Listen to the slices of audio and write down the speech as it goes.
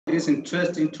this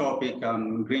interesting topic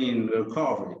on green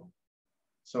recovery.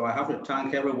 So I have to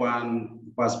thank everyone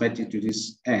who participated to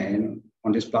this end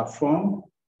on this platform.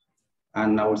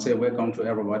 And I would say welcome to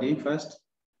everybody first.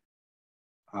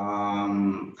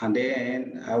 And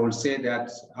then I will say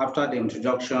that after the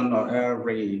introduction of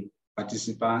every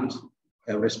participant,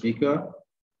 every speaker,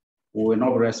 we will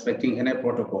not be respecting any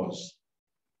protocols.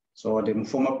 So the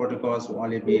formal protocols will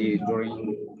only be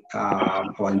during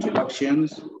our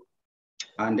introductions,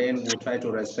 and then we'll try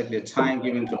to respect the time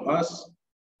given to us.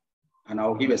 And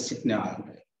I'll give a signal,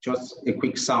 just a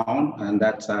quick sound, and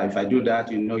that if I do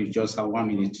that, you know, you just have 1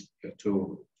 minute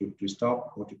to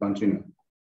stop or to continue.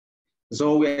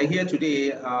 So we are here today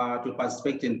to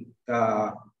participate in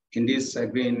this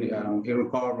green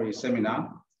recovery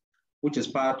seminar, which is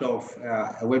part of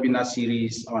a webinar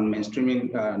series on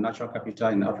mainstreaming natural capital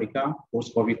in Africa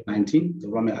post-COVID-19, the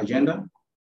Rome Agenda,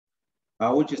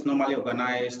 which is normally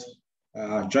organized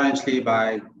jointly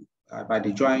by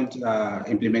the Joint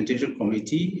Implementation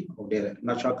Committee of the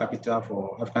Natural Capital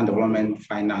for African Development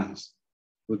Finance.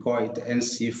 We call it the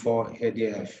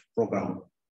NC4ADF program,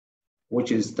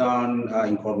 which is done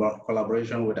in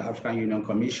collaboration with the African Union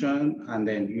Commission and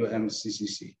then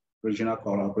UNFCCC Regional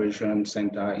Collaboration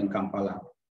Centre in Kampala.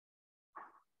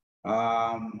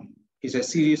 It's a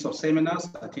series of seminars.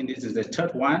 I think this is the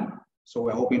third one, so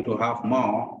we're hoping to have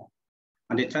more.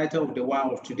 And the title of the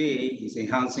one of today is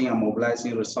Enhancing and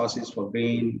Mobilizing Resources for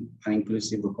Green and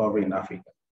Inclusive Recovery in Africa.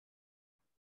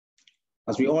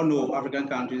 As we all know, African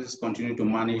countries continue to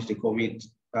manage the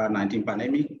COVID-19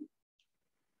 pandemic.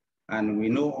 And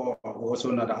we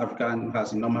also know that Africa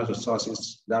has enormous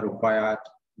resources that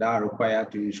are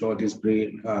required to ensure this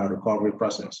great recovery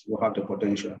process will have the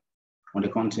potential on the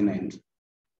continent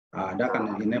that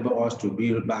can enable us to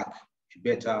build back a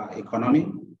better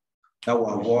economy that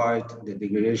will avoid the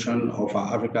degradation of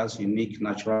Africa's unique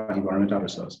natural environmental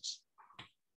resources.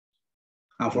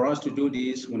 And for us to do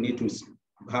this, we need to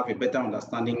have a better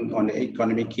understanding on the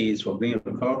economic case for green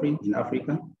recovery in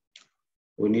Africa.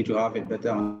 We need to have a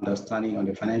better understanding on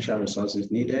the financial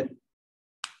resources needed.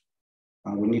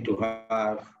 And we need to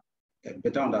have a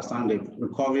better understanding of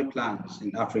recovery plans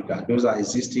in Africa. Those are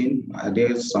existing.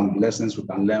 There's some lessons we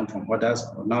can learn from others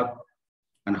or not.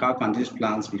 And how can these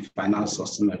plans be financed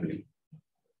sustainably?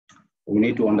 We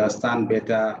need to understand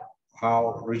better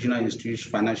how regional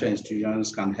institutions, financial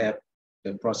institutions can help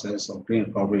the process of green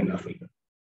recovery in Africa.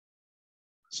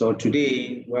 So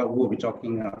today, we'll be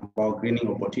talking about greening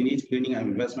opportunities, greening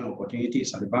and investment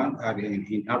opportunities at the bank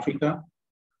in Africa,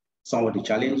 some of the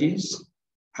challenges,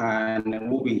 and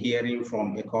we'll be hearing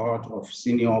from a cohort of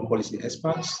senior policy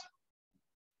experts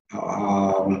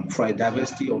from a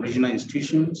diversity of regional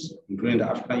institutions, including the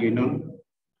African Union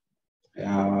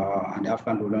and the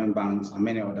African Development Banks and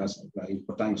many others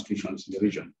important institutions in the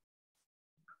region.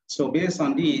 So based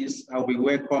on this, I'll be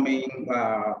welcoming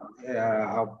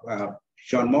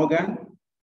John Morgan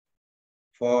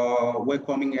for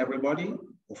welcoming everybody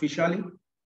officially.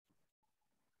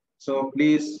 So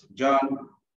please, John,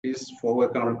 please for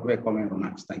welcoming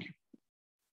remarks. Thank you.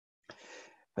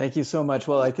 Thank you so much.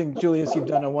 Well, I think, Julius, you've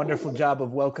done a wonderful job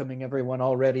of welcoming everyone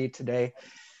already today.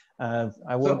 I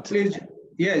won't... So please,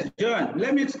 yes, John,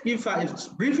 let me give a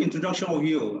brief introduction of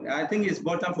you. I think it's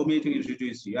important for me to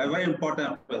introduce you. You're a very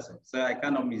important person, so I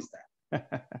cannot miss that.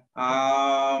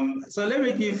 So let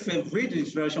me give a brief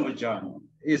introduction with John.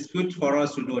 It's good for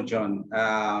us to know John.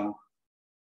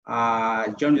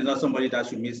 John is not somebody that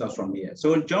should miss us from here.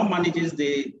 So John manages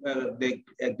the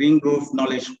Green Growth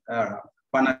Knowledge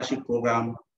Partnership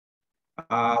Program,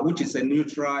 which is a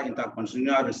neutral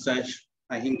intercontinental research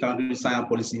and in-country science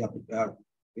policy.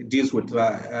 It deals with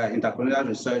intercontinental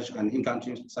research and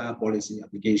in-country science policy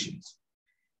applications.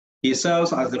 He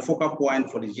serves as the focal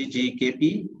point for the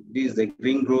GGKP. This is the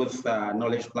Green Growth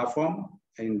Knowledge Platform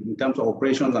in terms of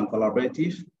operations and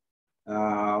collaborative.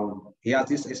 He has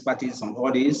this expertise on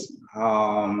all this.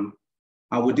 And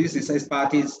with this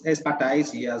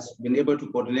expertise, he has been able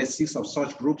to coordinate 6 of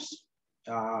such groups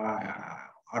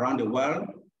around the world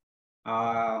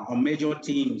on major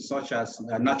themes such as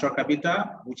natural capital,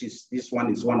 which is, this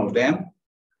one is one of them,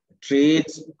 trade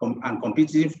and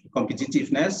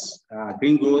competitiveness,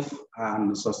 green growth,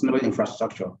 and sustainable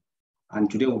infrastructure. And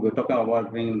today we'll be talking about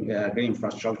green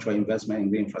infrastructure, investment in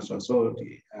green infrastructure. So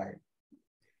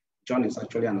John is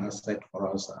actually an asset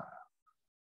for us,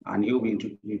 and he'll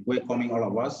be welcoming all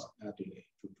of us to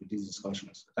these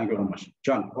discussions. Thank you very much.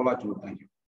 John, over to you. Thank you.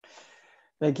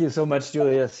 Thank you so much,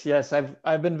 Julius. Yes,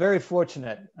 I've been very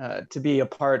fortunate to be a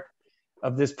part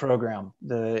of this program,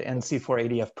 the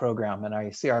NC4ADF program, and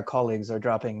I see our colleagues are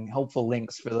dropping helpful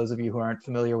links for those of you who aren't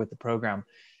familiar with the program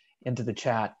into the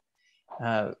chat.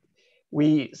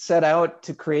 We set out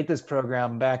to create this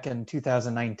program back in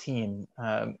 2019.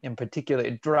 In particular,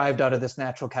 it derived out of this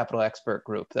natural capital expert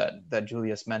group that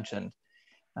Julius mentioned.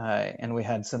 And we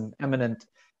had some eminent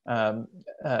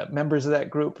members of that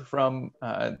group from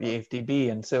the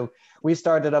AfDB. And so we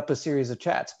started up a series of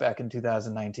chats back in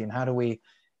 2019. How do we,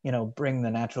 bring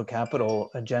the natural capital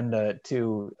agenda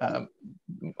to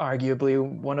arguably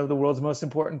one of the world's most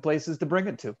important places to bring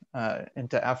it to,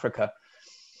 into Africa?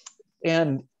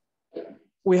 And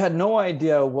we had no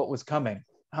idea what was coming,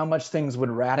 how much things would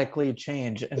radically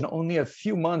change. And only a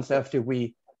few months after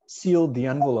we sealed the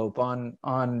envelope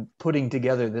on putting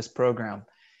together this program,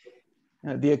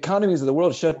 the economies of the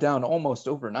world shut down almost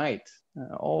overnight.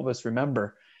 All of us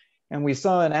remember. And we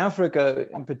saw in Africa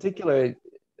in particular,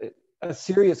 a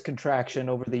serious contraction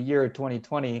over the year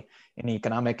 2020 in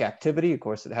economic activity. Of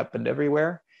course, it happened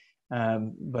everywhere.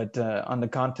 But on the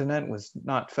continent was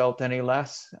not felt any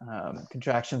less.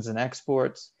 Contractions in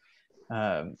exports.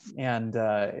 And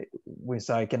we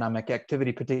saw economic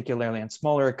activity, particularly in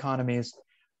smaller economies,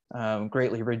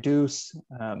 greatly reduce.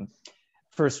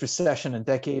 First recession in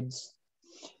decades.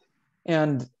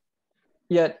 And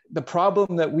yet the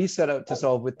problem that we set out to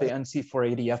solve with the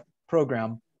NC4ADF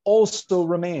program also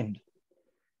remained.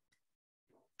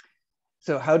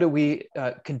 So how do we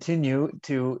continue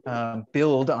to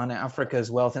build on Africa's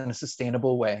wealth in a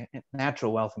sustainable way,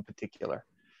 natural wealth in particular?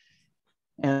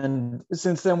 And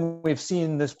since then, we've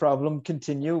seen this problem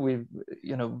continue. We've,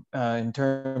 in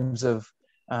terms of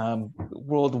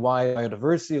worldwide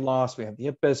biodiversity loss, we have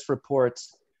the IPBES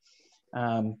reports.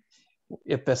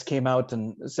 IPBES came out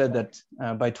and said that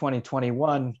by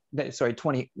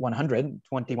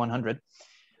 2100,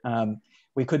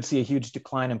 we could see a huge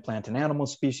decline in plant and animal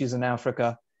species in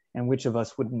Africa, and which of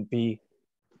us wouldn't be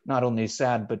not only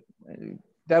sad, but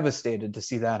devastated to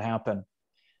see that happen.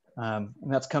 And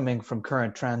that's coming from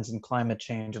current trends in climate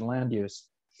change and land use.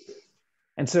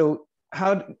 And so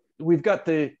we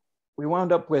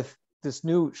wound up with this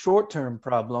new short-term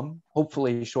problem,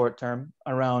 hopefully short-term,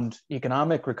 around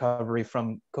economic recovery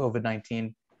from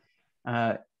COVID-19,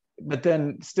 but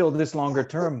then still this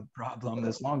longer-term problem,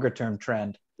 this longer-term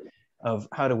trend of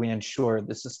how do we ensure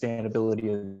the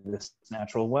sustainability of this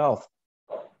natural wealth.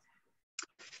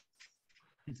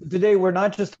 Today, we're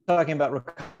not just talking about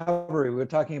recovery, we're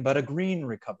talking about a green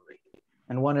recovery,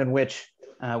 and one in which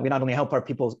we not only help our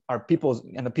peoples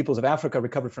and the peoples of Africa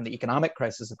recover from the economic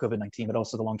crisis of COVID-19, but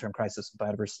also the long-term crisis of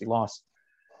biodiversity loss.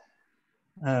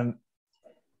 And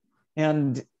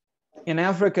in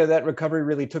Africa, that recovery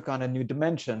really took on a new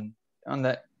dimension. On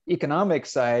the economic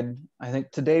side, I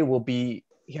think today we'll be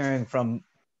hearing from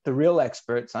the real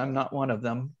experts. I'm not one of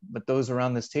them, but those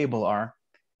around this table are,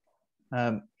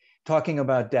 talking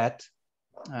about debt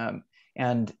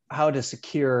and how to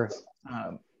secure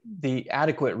the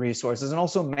adequate resources and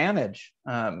also manage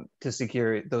to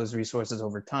secure those resources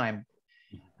over time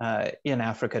in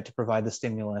Africa to provide the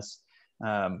stimulus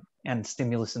and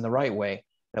stimulus in the right way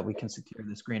that we can secure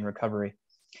this green recovery.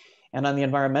 And on the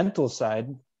environmental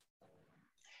side,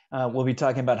 we'll be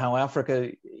talking about how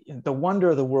Africa, the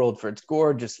wonder of the world for its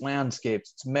gorgeous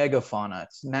landscapes, its megafauna,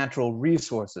 its natural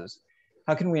resources,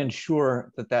 how can we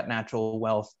ensure that that natural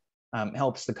wealth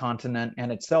helps the continent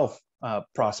and itself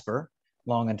prosper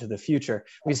long into the future?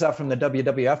 We saw from the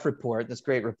WWF report, this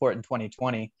great report in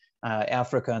 2020,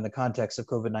 Africa in the context of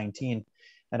COVID-19,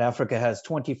 that Africa has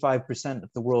 25% of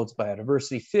the world's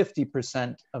biodiversity,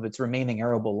 50% of its remaining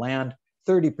arable land,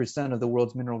 30% of the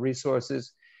world's mineral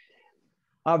resources.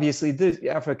 Obviously,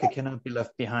 Africa cannot be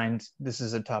left behind. This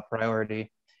is a top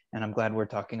priority, and I'm glad we're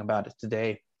talking about it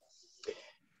today.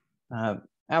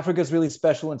 Africa is really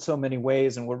special in so many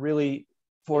ways, and we're really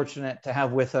fortunate to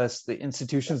have with us the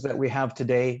institutions that we have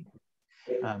today.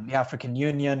 The African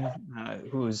Union,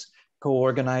 who's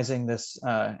co-organizing this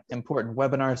important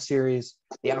webinar series,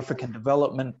 the African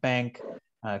Development Bank,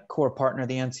 core partner of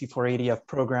the NC4ADF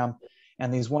program,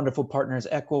 and these wonderful partners,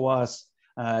 ECOWAS,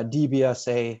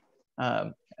 DBSA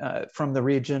from the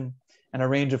region, and a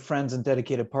range of friends and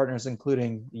dedicated partners,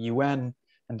 including the UN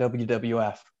and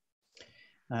WWF.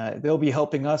 They'll be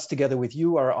helping us, together with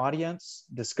you, our audience,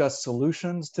 discuss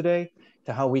solutions today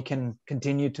to how we can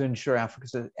continue to ensure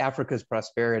Africa's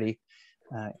prosperity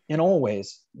in all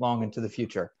ways long into the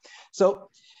future. So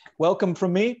welcome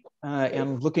from me,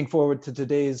 and looking forward to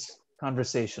today's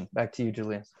conversation. Back to you,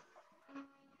 Julius.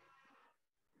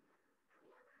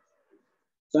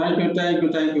 Thank you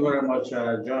very much,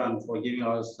 John, for giving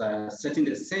us, setting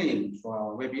the scene for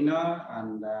our webinar.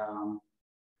 And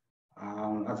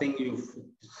I think you've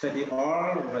said it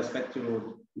all with respect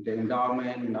to the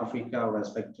endowment in Africa, with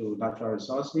respect to natural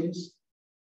resources.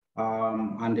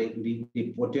 and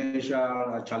the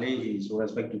potential challenges with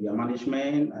respect to their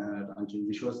management and to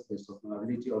ensure the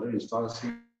sustainability of the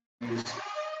resources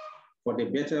for the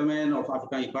betterment of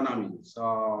African economies.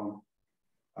 So,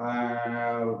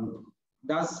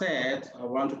 that said, I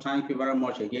want to thank you very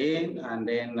much again, and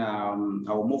then I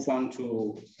will move on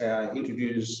to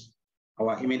introduce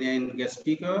our eminent guest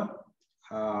speaker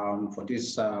for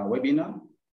this webinar,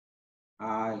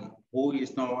 who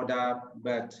is no other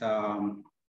but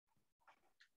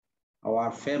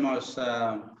our famous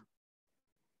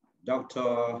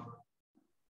Dr.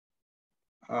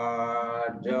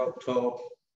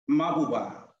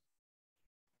 Mabuba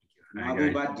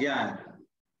Dian.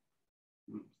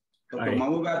 Dr.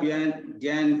 Mabuba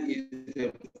Dian is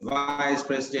the Vice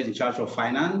President in charge of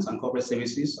Finance and Corporate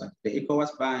Services at the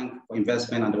ECOWAS Bank for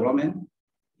Investment and Development,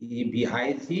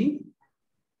 EBIT.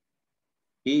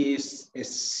 He is a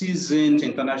seasoned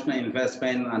international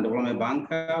investment and development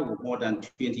banker with more than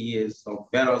 20 years of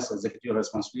various executive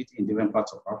responsibility in different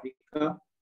parts of Africa.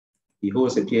 He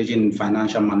holds a PhD in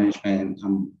financial management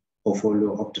and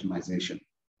portfolio optimization.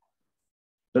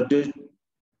 Dr.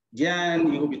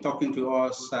 Jan, you will be talking to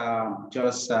us,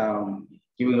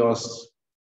 giving us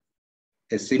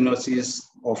a synopsis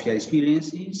of your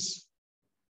experiences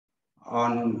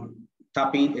on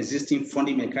tapping existing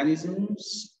funding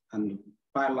mechanisms and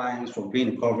pipelines for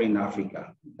green recovery in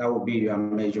Africa. That will be your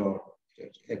major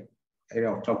area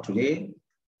of talk today.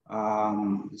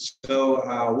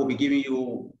 We'll be giving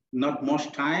you not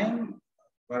much time.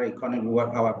 Our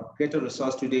greater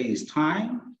resource today is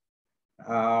time.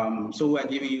 So we're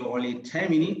giving you only 10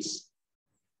 minutes.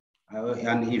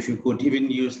 And if you could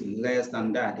even use less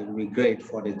than that, it would be great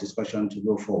for the discussion to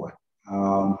go forward.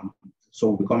 So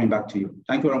we'll be coming back to you.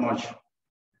 Thank you very much.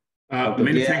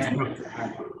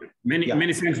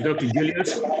 Many thanks, Dr.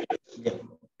 Julius. Yeah.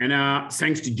 And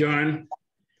thanks to John.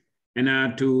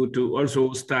 And to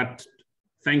also start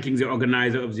thanking the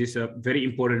organizer of this very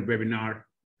important webinar.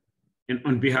 And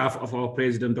on behalf of our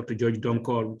president, Dr. George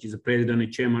Donkor, which is the president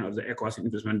and chairman of the ECOWAS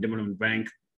Investment Development Bank,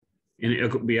 and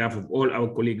on behalf of all our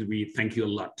colleagues, we thank you a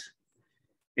lot.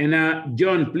 And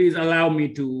John, please allow me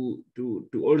to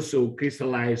also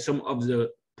crystallize some of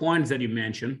the points that you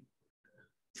mentioned.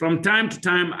 From time to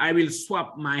time, I will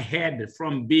swap my head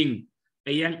from being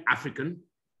a young African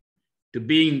to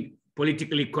being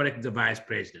politically correct, the vice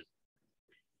president.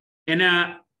 And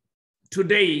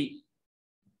today,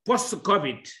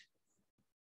 post-COVID,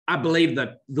 I believe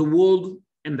that the world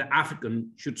and the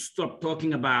African should stop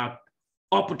talking about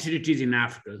opportunities in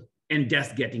Africa and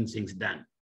just getting things done.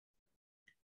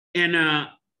 And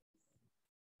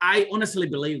I honestly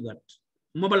believe that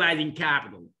mobilizing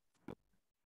capital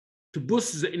to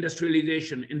boost the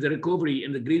industrialization and the recovery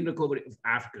and the green recovery of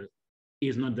Africa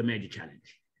is not the major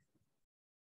challenge.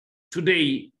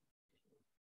 Today,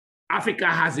 Africa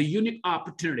has a unique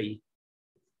opportunity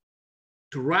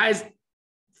to raise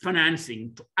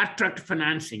financing, to attract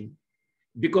financing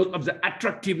because of the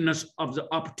attractiveness of the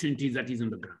opportunities that is on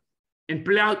the ground. And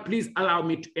please allow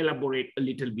me to elaborate a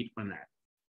little bit on that.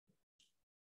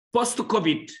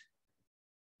 Post-COVID,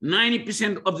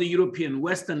 90% of the European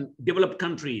Western developed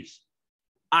countries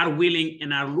are willing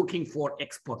and are looking for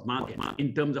export market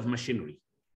in terms of machinery.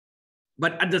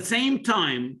 But at the same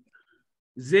time,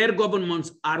 their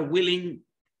governments are willing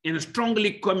and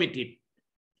strongly committed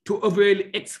to avail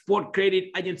export credit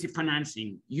agency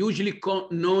financing, usually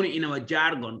known in our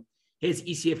jargon as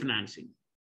ECA financing.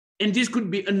 And this could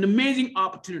be an amazing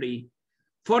opportunity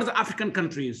for the African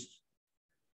countries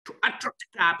to attract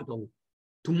capital,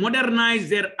 to modernize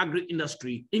their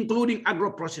agri-industry, including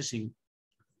agro-processing,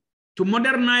 to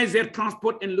modernize their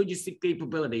transport and logistic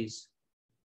capabilities.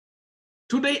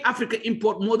 Today, Africa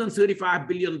imports more than $35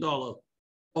 billion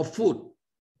of food.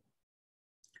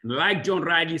 Like John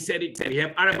rightly said it, we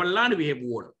have arable land, we have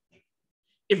water.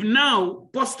 If now,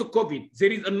 post-COVID,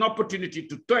 there is an opportunity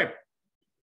to tap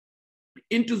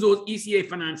into those ECA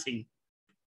financing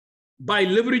by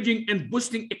leveraging and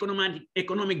boosting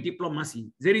economic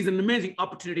diplomacy, there is an amazing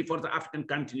opportunity for the African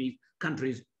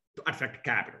countries to attract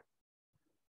capital.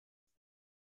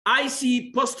 I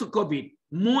see post-COVID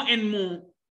more and more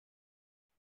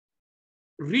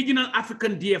regional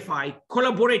African DFI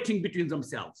collaborating between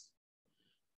themselves.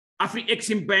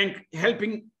 Afri-Exim Bank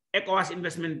helping ECOWAS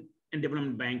Investment and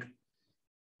Development Bank,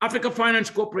 Africa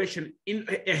Finance Corporation in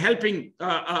helping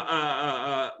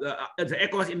the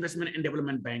ECOWAS Investment and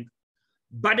Development Bank,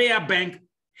 Badea Bank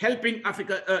helping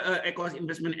Africa ECOWAS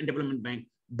Investment and Development Bank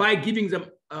by giving them,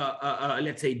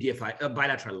 let's say, DFI,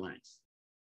 bilateral lines.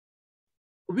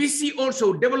 We see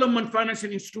also development financial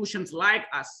institutions like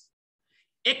us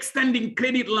extending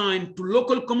credit line to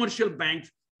local commercial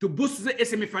banks to boost the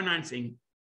SME financing,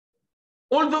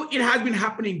 although it has been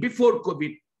happening before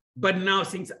COVID, but now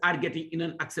things are getting in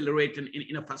an accelerated,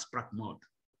 in a fast track mode.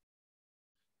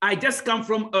 I just come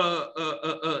from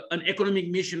an economic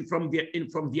mission from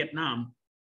Vietnam,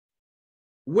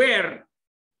 where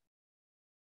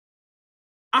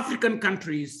African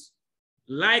countries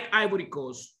like Ivory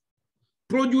Coast,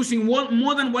 producing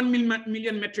more than 1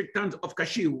 million metric tons of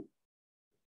cashew,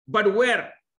 but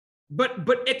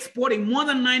exporting more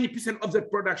than 90% of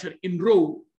that production in raw.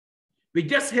 We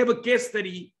just have a case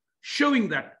study showing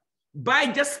that by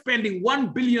just spending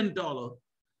 $1 billion,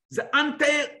 the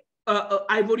entire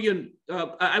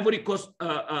Ivory Coast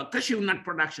cashew nut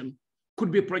production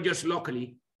could be produced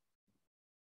locally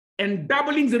and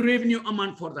doubling the revenue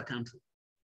amount for the country.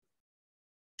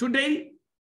 Today,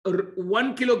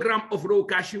 1 kilogram of raw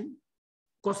cashew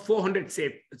costs 400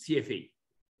 CFA.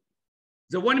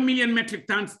 The 1 million metric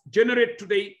tons generate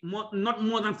today not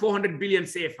more than 400 billion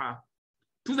CFA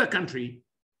to the country.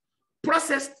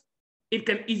 Processed, it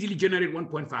can easily generate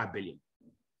 1.5 billion.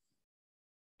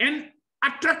 And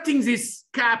attracting this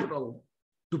capital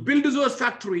to build those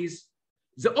factories,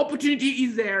 the opportunity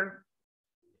is there.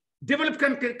 Developed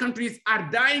countries are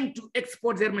dying to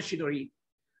export their machinery.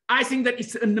 I think that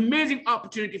it's an amazing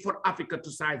opportunity for Africa to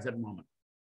seize that moment.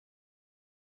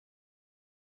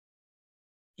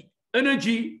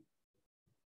 Energy,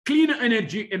 cleaner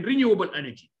energy and renewable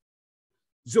energy.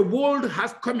 The world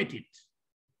has committed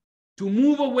to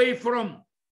move away from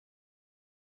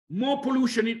more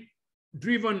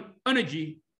pollution-driven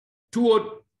energy toward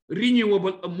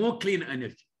renewable and more clean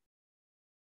energy.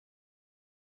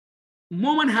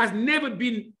 Moment has never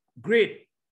been great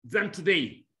than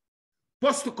today,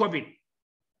 post-COVID,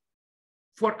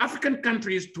 for African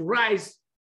countries to rise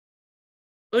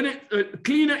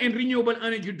cleaner and renewable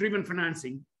energy-driven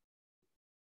financing.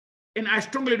 And I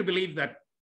strongly believe that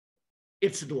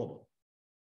it's doable.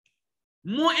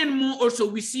 More and more also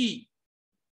we see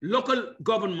local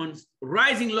governments,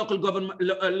 rising local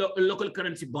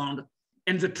currency bond,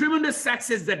 and the tremendous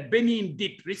success that Benin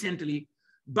did recently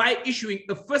by issuing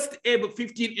a first ever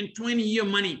 15 and 20-year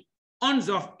money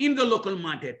on-off in the local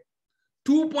market,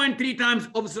 2.3 times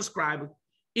oversubscribed,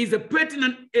 is a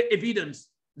pertinent evidence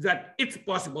that it's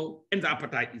possible and the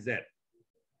appetite is there.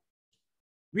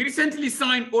 We recently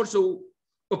signed also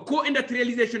a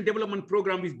co-industrialization development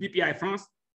program with BPI France,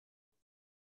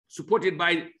 supported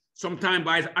by sometime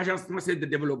by the Agence Française de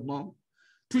Développement,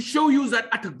 to show you that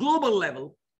at a global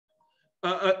level,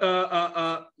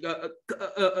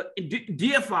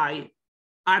 DFI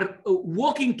are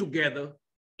working together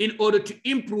in order to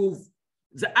improve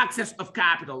the access of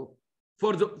capital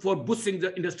for boosting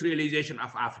the industrialization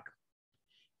of Africa.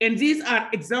 And these are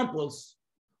examples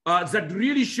that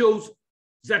really shows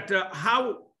that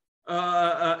how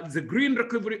the green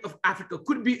recovery of Africa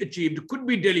could be achieved, could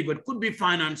be delivered, could be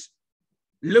financed,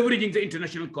 leveraging the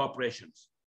international corporations.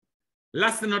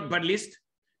 Last but not least,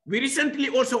 we recently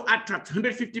also attract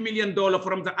 $150 million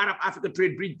from the Arab-Africa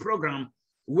Trade Bridge Program,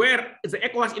 where the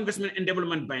ECOWAS Investment and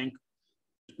Development Bank,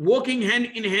 working hand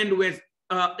in hand with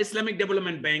Islamic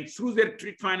Development Bank through their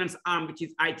trade finance arm, which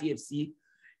is ITFC,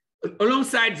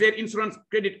 alongside their insurance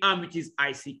credit arm, which is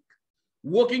ICIC,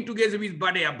 working together with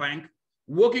Badea Bank,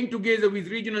 working together with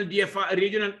regional DFI,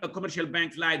 regional commercial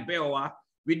banks like BOA,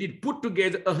 we did put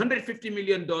together $150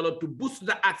 million to boost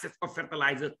the access of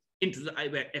fertilizer into the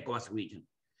ECOWAS region.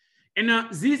 And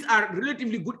these are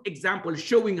relatively good examples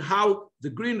showing how the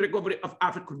green recovery of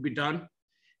Africa could be done.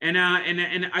 And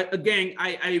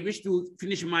I wish to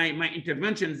finish my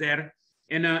intervention there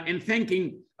and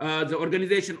thanking the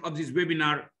organization of this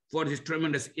webinar for this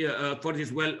tremendous, for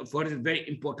this very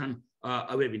important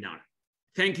webinar.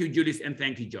 Thank you, Julius, and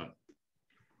thank you, John.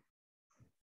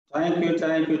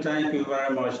 Thank you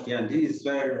very much, Dian. This is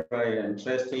very, very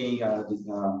interesting.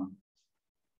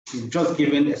 You've just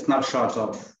given a snapshot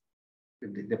of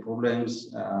the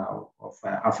problems of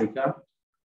Africa.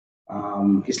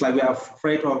 It's like we are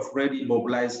afraid of already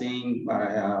mobilizing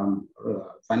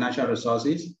financial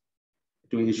resources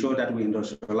to ensure that we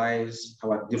industrialize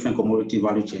our different commodity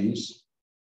value chains.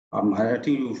 I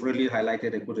think you've really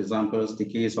highlighted a good examples, the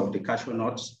case of the cashew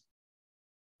nuts.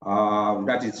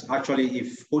 That is actually,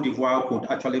 if Cote d'Ivoire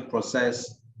could actually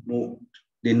process the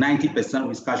 90%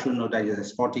 with cashew nut that is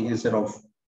exporting instead of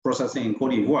processing in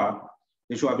Cote d'Ivoire,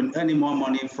 they should have been earning more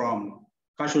money from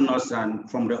cashew nuts than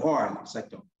from the oil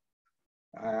sector.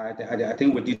 I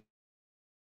think we did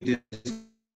this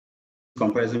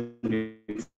comparison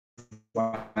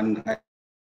before, and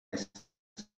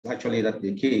actually that's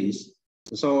the case.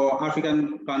 So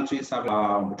African countries have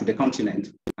to the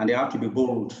continent, and they have to be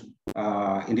bold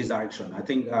in this direction. I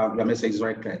think your message is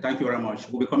very clear. Thank you very much.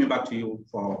 We'll be coming back to you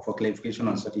for clarification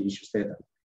on certain issues later.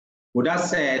 With that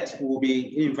said, we'll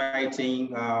be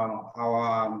inviting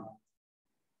our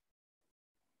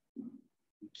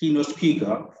keynote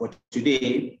speaker for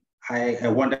today. I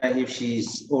wonder if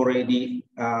she's already,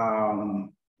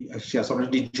 she has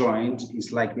already joined.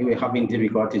 It's like we were having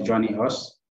difficulty joining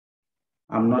us.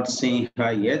 I'm not seeing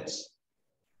her yet.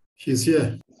 She's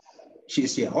here.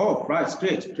 She's here. Oh, right,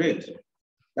 great, great.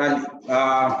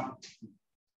 Madam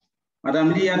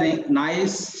Leah,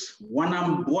 nice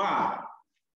Wanambwa.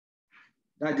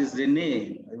 That is the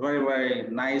name. A very, very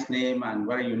nice name and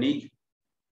very unique.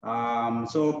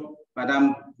 So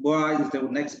Madam Boa is the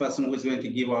next person who is going to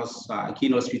give us a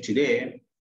keynote speech today.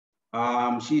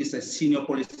 She is a senior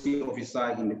policy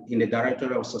officer in the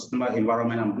Directorate of Sustainable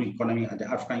Environment and Blue Economy at the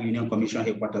African Union Commission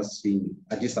headquarters in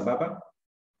Addis Ababa.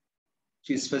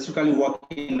 She's specifically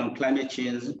working on climate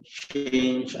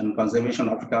change and conservation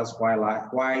of Africa's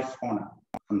wildlife, fauna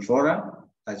and flora,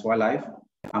 that's wildlife,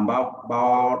 and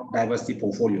biodiversity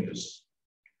portfolios.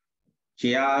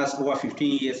 She has over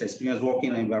 15 years experience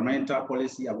working on environmental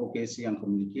policy, advocacy, and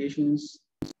communications.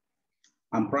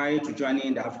 And prior to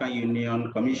joining the African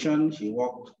Union Commission, she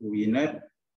worked with UNEP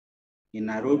in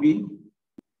Nairobi,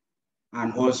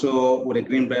 and also with the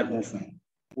Green Belt Movement,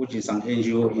 which is an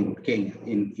NGO in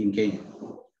Kenya.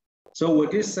 So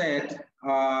with this said,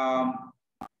 Madam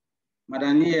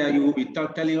Leah, you will be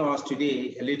telling us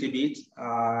today a little bit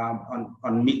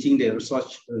on meeting the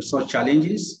research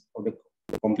challenges of the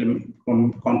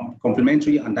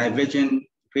complementary and divergent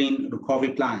green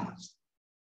recovery plans.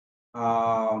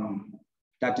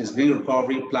 That is Green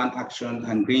Recovery Plan Action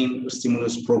and Green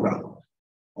Stimulus Program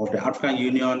of the African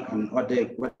Union and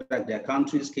other their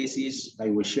countries' cases that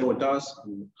you will share with us.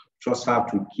 You just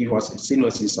have to give us a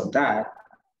synopsis of that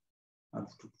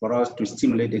for us to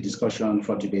stimulate the discussion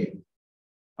for today.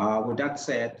 With that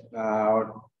said,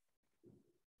 the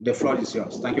floor is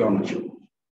yours. Thank you very much.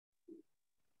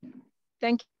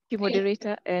 Thank you,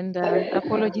 moderator, and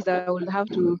apologies, I will have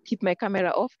to keep my camera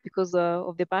off because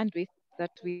of the bandwidth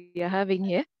that we are having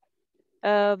here.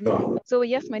 So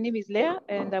yes, my name is Leah,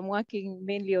 and I'm working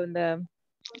mainly on the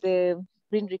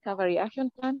Green Recovery Action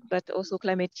Plan, but also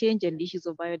climate change and issues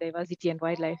of biodiversity and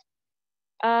wildlife.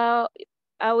 I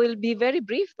will be very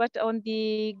brief, but on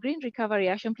the Green Recovery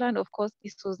Action Plan, of course,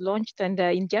 this was launched, and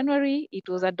in January, it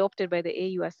was adopted by the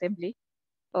AU Assembly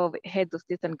of Heads of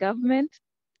State and Government.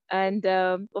 And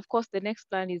of course, the next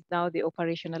plan is now the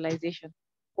operationalization.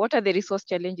 What are the resource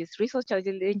challenges? Resource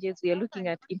challenges, we are looking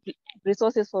at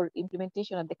resources for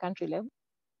implementation at the country level,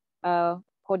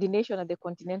 coordination at the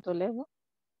continental level.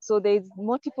 So there's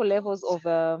multiple levels of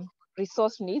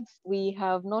resource needs. We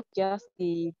have not just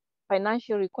the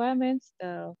financial requirements,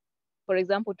 for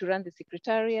example, to run the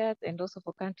secretariat and also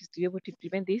for countries to be able to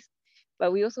implement this,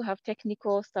 but we also have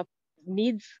technical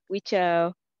needs, which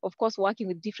are, of course, working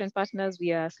with different partners.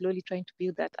 We are slowly trying to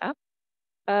build that up.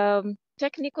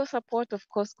 Technical support, of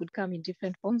course, could come in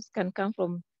different forms, can come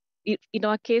from, in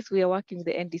our case, we are working with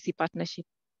the NDC partnership,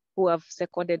 who have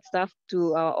seconded staff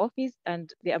to our office,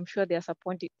 and I'm sure they are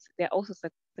also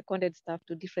seconded staff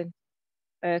to different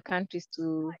countries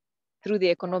through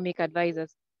the economic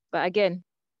advisors. But again,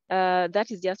 that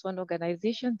is just one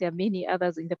organization. There are many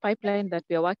others in the pipeline that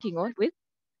we are working on with.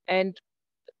 And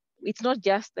it's not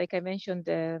just, like I mentioned,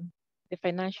 the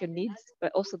financial needs,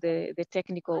 but also the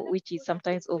technical, which is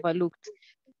sometimes overlooked.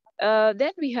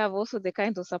 Then we have also the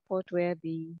kinds of support where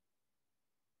the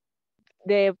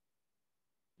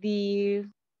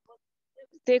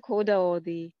stakeholder or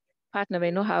the partner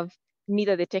may not have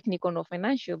neither the technical nor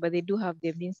financial, but they do have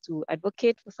the means to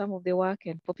advocate for some of the work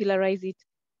and popularize it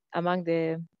among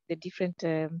the different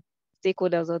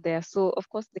stakeholders out there. So of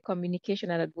course, the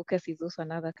communication and advocacy is also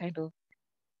another kind of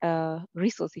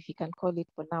resource, if you can call it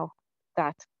for now.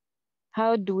 That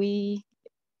how do we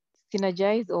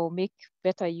synergize or make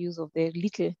better use of the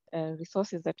little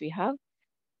resources that we have,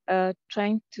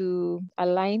 trying to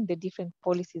align the different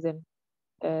policies and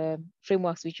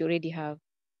frameworks which you already have.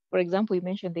 For example, you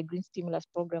mentioned the Green Stimulus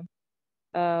Program.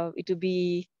 It would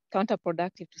be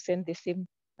counterproductive to send the same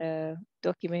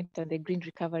document and the Green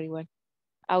Recovery one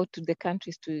out to the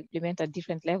countries to implement at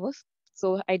different levels.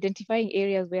 So identifying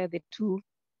areas where the two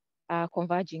are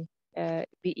converging,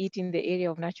 be it in the area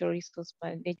of natural resource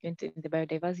management and the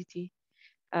biodiversity,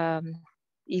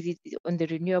 is it on the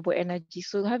renewable energy.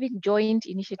 So having joint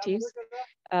initiatives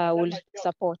will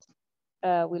support,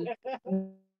 will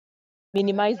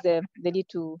minimize the need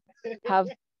to have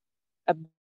a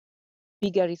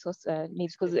bigger resource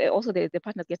needs, because also the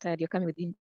partners get tired. You're coming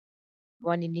within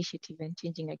one initiative and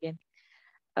changing again.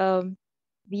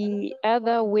 The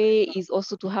other way is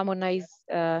also to harmonize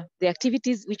the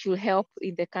activities which will help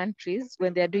in the countries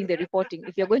when they are doing the reporting.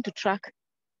 If you're going to track,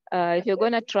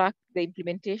 the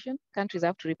implementation, countries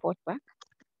have to report back,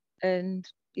 and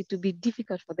it will be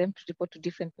difficult for them to report to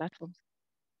different platforms.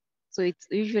 So it's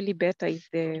usually better if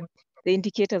the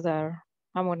indicators are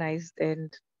harmonized,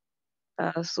 and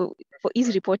so for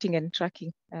easy reporting and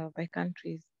tracking by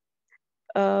countries.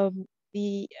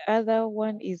 The other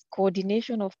one is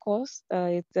coordination, of course.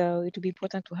 It will be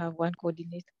important to have one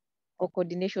coordinator or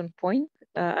coordination point.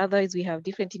 Otherwise, we have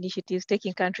different initiatives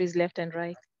taking countries left and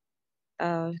right,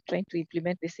 trying to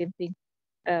implement the same thing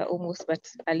almost, but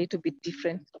a little bit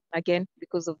different, again,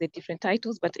 because of the different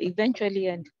titles. But eventually,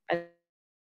 and at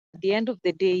the end of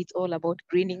the day, it's all about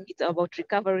greening, it's about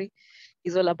recovery,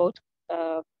 it's all about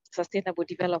sustainable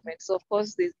development. So of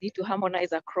course, they need to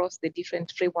harmonize across the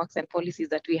different frameworks and policies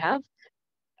that we have.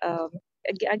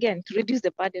 Again, to reduce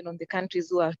the burden on the countries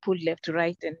who are pulled left to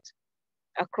right and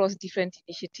across different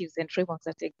initiatives and frameworks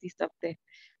that exist up there.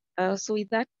 So with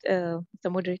that, Mr.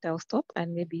 Moderator, I'll stop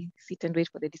and maybe sit and wait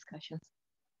for the discussions.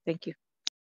 Thank you.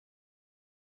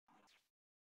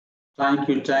 Thank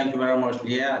you very much,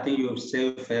 Leah. I think you've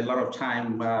saved a lot of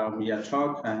time with your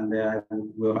talk, and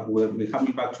we'll be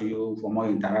coming back to you for more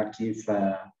interactive,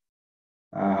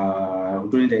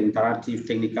 during the interactive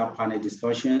technical panel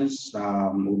discussions.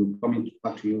 We'll be coming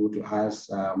back to you to ask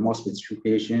more specific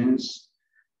questions,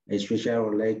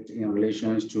 especially in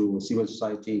relations to civil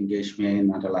society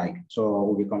engagement and the like. So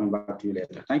we'll be coming back to you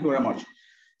later. Thank you very much.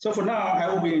 So for now, I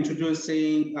will be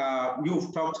introducing,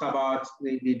 you've talked about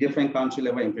the different country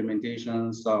level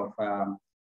implementations of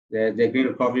the Green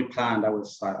Recovery Plan that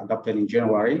was adopted in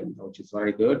January, which is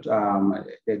very good.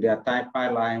 There are tight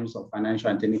pipelines of financial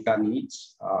and technical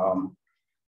needs,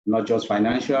 not just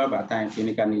financial, but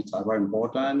technical needs are very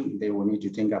important. They will need to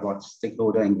think about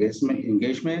stakeholder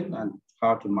engagement and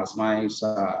how to maximize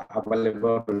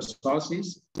available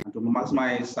resources. And to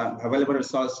maximize available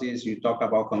resources, you talk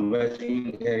about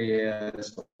converging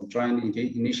areas of joint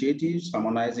initiatives,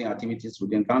 harmonizing activities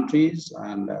within countries,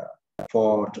 and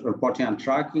for reporting and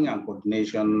tracking and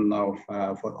coordination of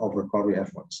recovery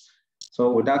efforts.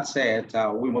 So with that said,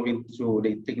 we're moving to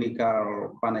the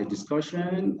technical panel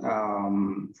discussion.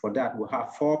 For that, we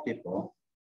have four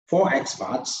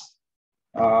experts.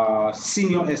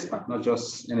 Senior expert, not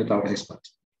just any type of expert.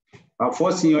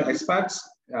 4 senior experts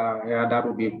that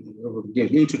will be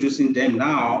introducing them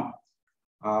now.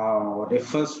 The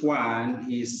first one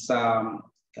is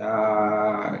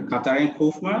Katharine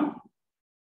Kaufman.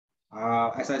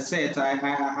 As I said,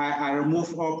 I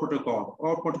remove all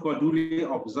protocol duly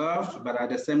observed, but at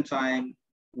the same time,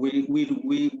 we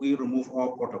remove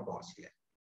all protocols here.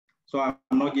 So I'm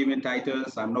not giving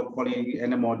titles. I'm not calling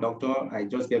any more doctor. I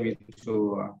just gave it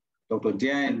to Dr.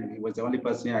 Jen. He was the only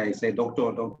person I said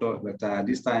doctor, but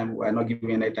this time we're not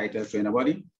giving any titles to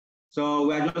anybody. So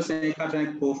we are just saying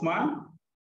Katharine Kaufman,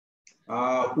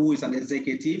 who is an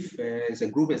executive, is a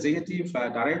group executive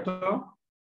director,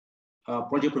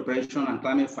 project preparation and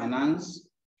climate finance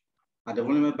at the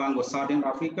Development Bank of Southern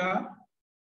Africa.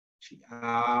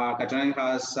 Katharine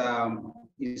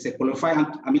is a qualified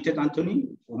admitted attorney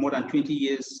with more than 20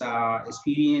 years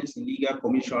experience in legal,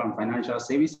 commercial, and financial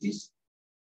services.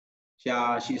 She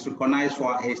is recognized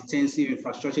for extensive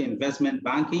infrastructure investment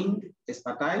banking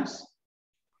expertise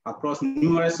across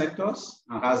numerous sectors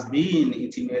and has been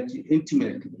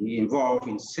intimately involved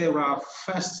in several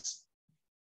first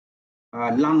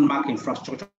landmark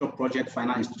infrastructure project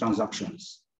finance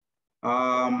transactions.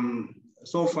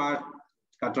 So far,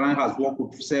 Katharine has worked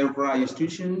with several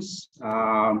institutions,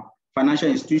 financial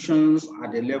institutions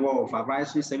at the level of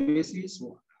advisory services,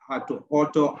 at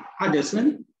Otto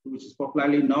Addison, which is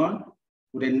popularly known,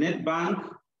 with a Nedbank,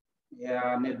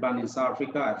 Nedbank in South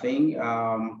Africa, I think,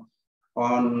 on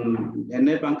the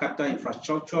Nedbank Capital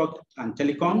Infrastructure and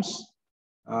Telecoms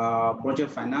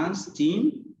project finance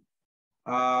team.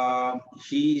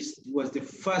 She was the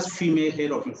first female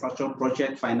head of infrastructure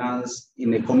project finance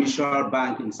in a commercial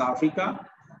bank in South Africa.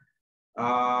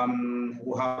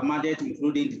 We have mandate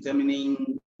including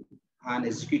determining and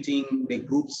executing the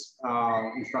group's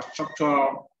infrastructure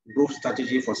growth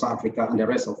strategy for South Africa and the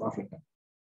rest of Africa.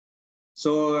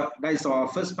 So that is our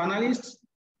first panelist.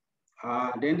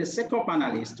 Then the second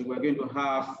panelist we're going to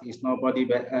have is nobody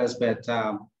else but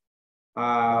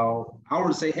I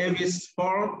would say Elvis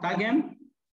Paul Tagem,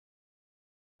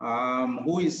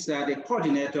 who is the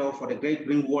coordinator for the Great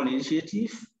Green Wall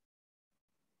Initiative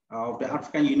of the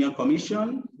African Union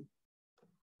Commission.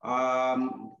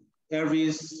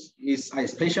 Elvis is a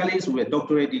specialist with a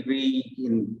doctorate degree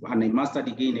and a master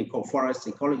degree in forest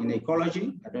ecology, in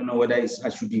ecology. I don't know whether I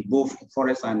should be both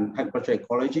forest and agriculture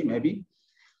ecology, maybe.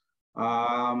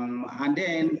 And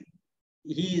then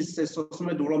he is a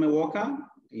sustainable development worker.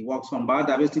 He works on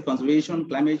biodiversity conservation,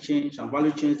 climate change, and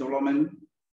value chain development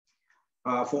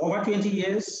for over 20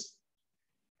 years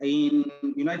in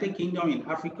United Kingdom, in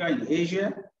Africa, in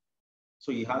Asia.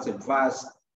 So he has a vast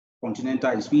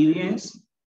continental experience.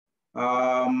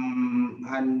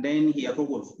 And then he has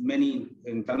worked with many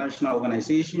international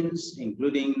organizations,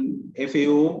 including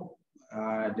FAO,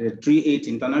 the 3/8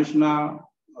 International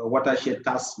Watershed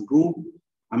Task Group,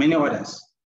 and many others.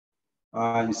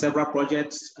 In several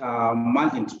projects,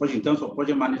 in terms of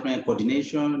project management and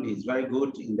coordination, he's very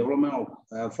good in development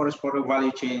of forest product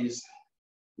value chains.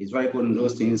 He's very good in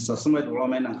those things, sustainable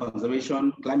development and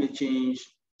conservation, climate change,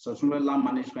 sustainable land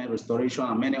management, restoration,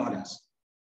 and many others.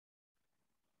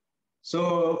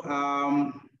 So,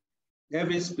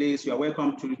 Elvis, please, you are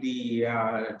welcome to the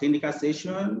technical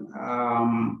session.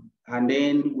 And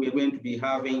then we're going to be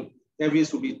having,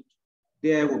 Elvis will be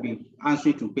there, will be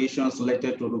answering to questions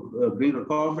related to green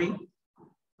recovery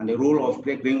and the role of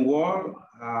Great Green Wall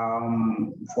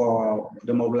for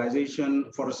the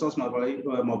mobilization, for resource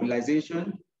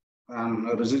mobilization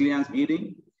and resilience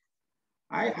building.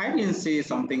 I didn't say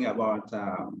something about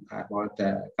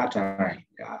Catherine.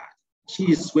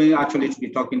 She is going actually to be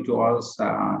talking to us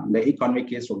the economic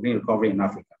case for green recovery in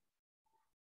Africa.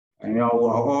 You know,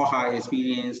 all her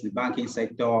experience, the banking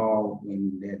sector,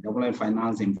 in the development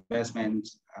finance, investment,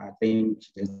 I think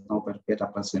there's no better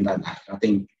person than that. I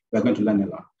think we're going to learn a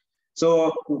lot.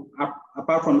 So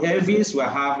apart from Elvis, we're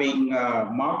having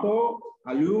Marco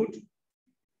Alud,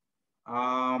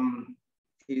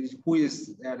 who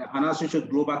is an associate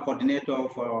global coordinator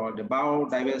for the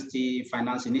Biodiversity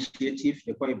Finance Initiative,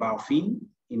 they call it BioFin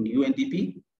in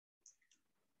UNDP.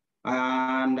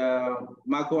 And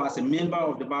Marco, as a member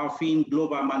of the BioFin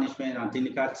Global Management and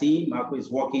Technical Team, Marco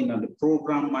is working on the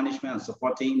program management and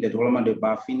supporting the development of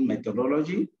BioFin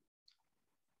methodology.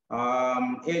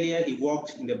 Earlier, he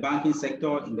worked in the banking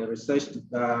sector in the research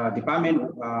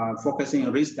department, focusing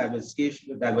on risk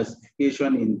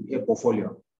diversification in a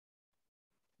portfolio.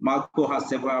 Marco has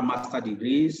several master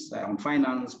degrees on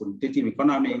finance, quantitative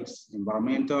economics,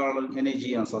 environmental,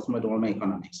 energy, and sustainable development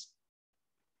economics.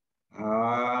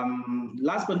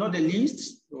 Last but not the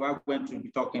least, we're going to be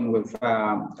talking with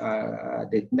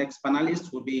the next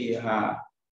panelist will be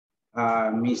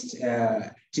Ms.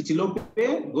 Titilope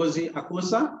Gozi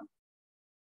Akosa.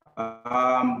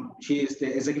 She is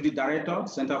the Executive Director,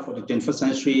 Center for the 21st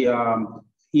Century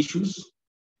Issues.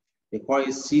 They call it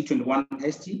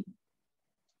C21ST.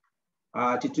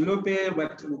 Titilope,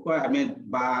 but we call, I mean,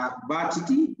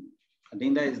 Batiti. I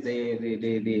think that is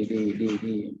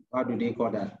the how do they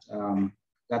call that?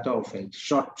 That of a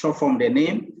short form, the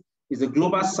name is a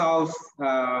Global South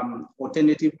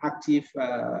Alternative Active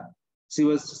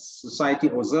Civil Society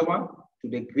Observer to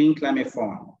the Green Climate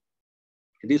Fund.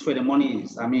 This is where the money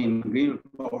is. I mean, green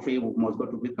recovery must go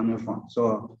to Green Climate Fund.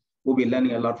 So we'll be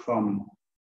learning a lot from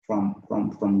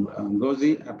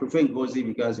Ngozi. I prefer Ngozi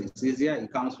because it's easier.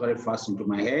 It comes very fast into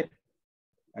my head.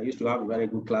 I used to have a very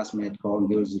good classmate called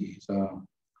Ngozi. So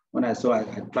when I saw, I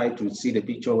tried to see the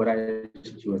picture whether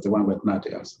she was the one, but not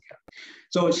else.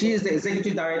 So she is the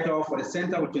Executive Director for the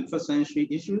Center for 21st Century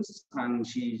Issues, and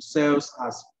she serves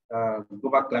as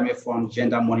Global Climate Fund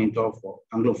Gender Monitor for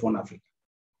Anglophone Africa.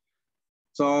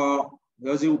 So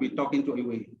Ngozi will be talking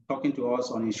to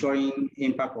us on ensuring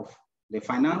impact of the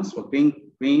finance for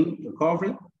green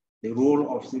recovery, the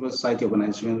role of civil society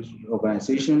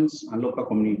organizations and local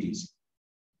communities.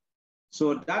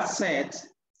 So that said,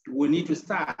 we need to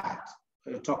start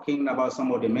talking about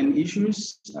some of the main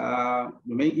issues. The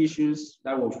main issues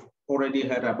that we've already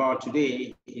heard about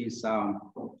today is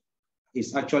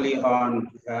actually on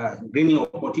greening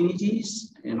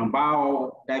opportunities and on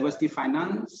biodiversity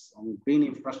finance, on green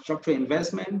infrastructure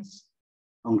investments,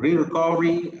 on green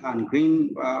recovery and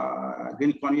green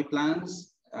economy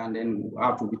plans. And then we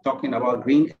have to be talking about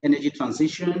green energy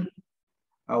transition,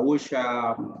 which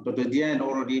Dr. Diane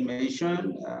already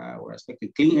mentioned, with respect to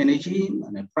clean energy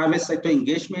and private sector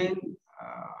engagement,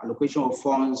 allocation of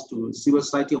funds to civil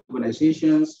society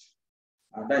organizations,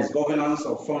 that is governance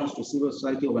of funds to civil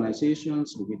society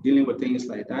organizations. We'll be dealing with things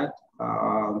like that.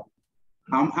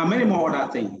 And many more other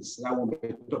things that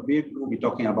we'll be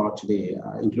talking about today,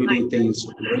 including things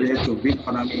related to green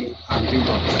economy and green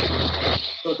governance.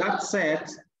 So that said,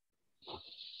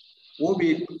 we'll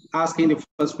be asking the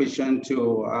first question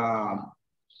to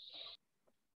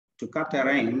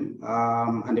Catherine,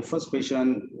 and the first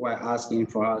question we're asking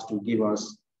for us to give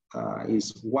us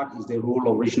is what is the role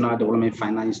of regional development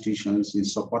finance institutions in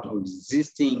support of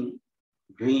existing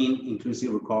green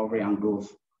inclusive recovery and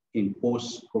growth in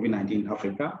post-COVID-19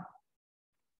 Africa.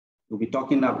 We'll be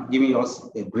giving us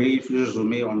a brief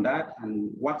resume on that and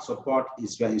what support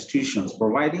is your institutions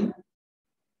providing,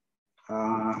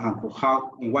 and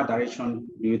in what direction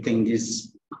do you think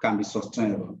this can be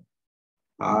sustainable?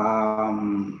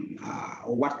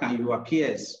 What can your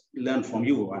peers learn from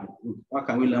you? What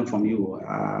can we learn from you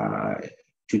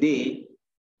today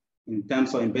in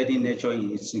terms of embedding nature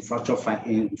in its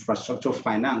infrastructure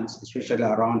finance, especially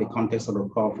around the context of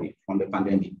recovery from the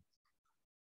pandemic?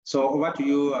 So over to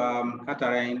you,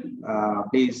 Catherine.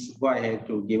 Please go ahead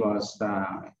to give us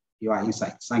your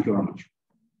insights. Thank you very much.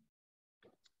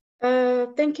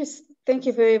 Thank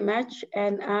you very much.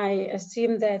 And I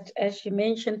assume that, as you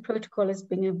mentioned, protocol is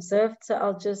being observed. So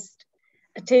I'll just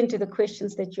attend to the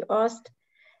questions that you asked,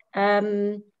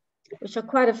 which are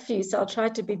quite a few. So I'll try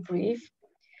to be brief.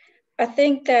 I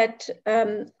think that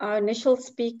our initial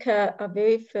speaker,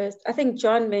 I think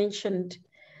John mentioned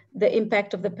the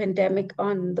impact of the pandemic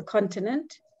on the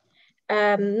continent,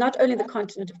 not only the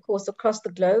continent, of course, across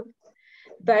the globe.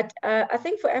 But I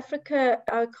think for Africa,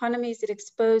 our economies, it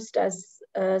exposed us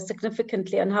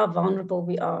significantly on how vulnerable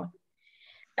we are.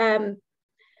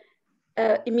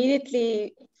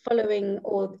 Immediately following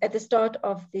or at the start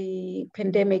of the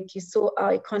pandemic, you saw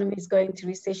our economies going to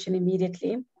recession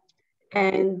immediately,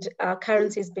 and our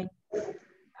country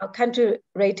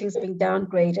ratings being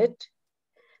downgraded,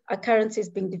 our currencies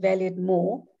being devalued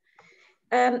more.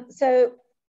 So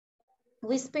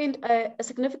we spent a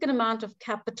significant amount of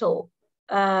capital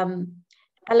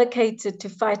allocated to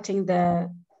fighting the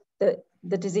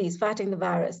disease, fighting the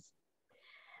virus.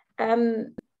 I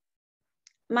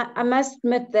must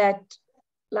admit that,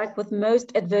 like with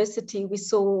most adversity, we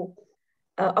saw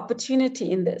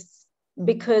opportunity in this,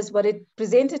 because what it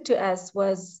presented to us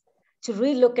was to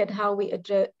relook at how we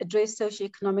address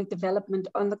socioeconomic development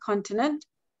on the continent.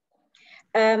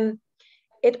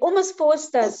 It almost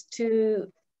forced us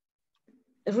to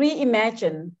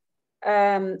reimagine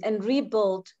and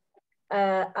rebuild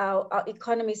our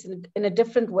economies in a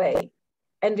different way,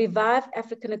 and revive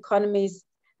African economies,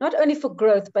 not only for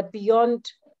growth, but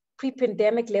beyond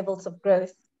pre-pandemic levels of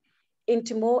growth,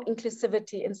 into more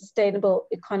inclusivity and sustainable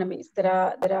economies that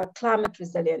are climate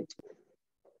resilient.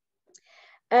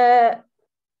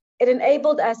 It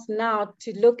enabled us now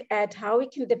to look at how we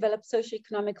can develop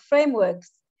socioeconomic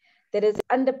frameworks that is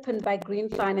underpinned by green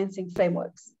financing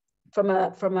frameworks from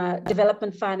a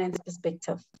development finance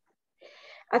perspective.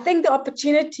 I think the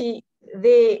opportunity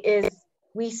there is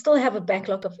we still have a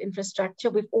backlog of infrastructure.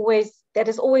 That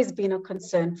has always been a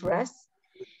concern for us.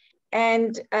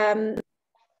 And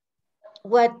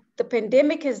what the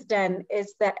pandemic has done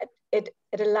is that it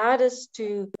allowed us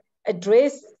to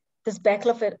address this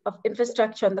backlog of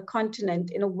infrastructure on the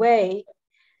continent in a way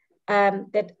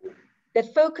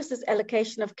that focuses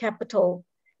allocation of capital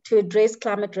to address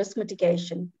climate risk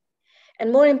mitigation.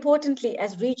 And more importantly,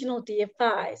 as regional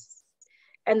DFIs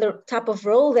and the type of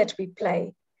role that we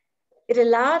play, it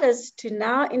allowed us to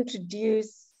now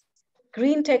introduce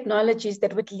green technologies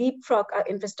that would leapfrog our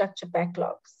infrastructure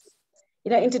backlogs,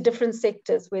 into different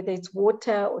sectors, whether it's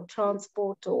water or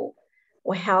transport or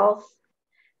health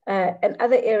and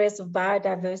other areas of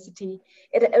biodiversity.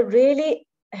 It really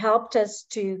helped us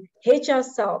to hedge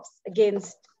ourselves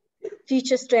against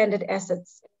future stranded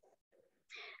assets.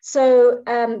 So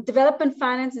development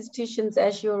finance institutions,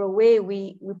 as you're aware,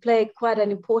 we play quite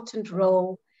an important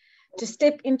role to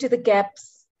step into the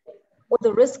gaps or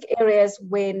the risk areas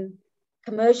when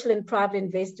commercial and private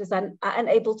investors are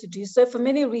unable to do so for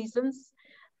many reasons.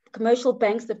 Commercial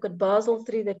banks, they've got Basel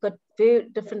III, they've got very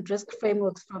different risk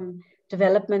frameworks from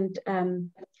development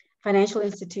financial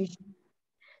institutions.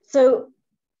 So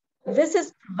this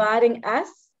is providing us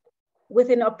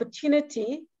with an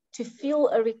opportunity to fuel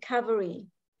a recovery,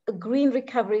 a green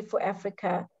recovery for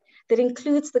Africa that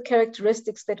includes the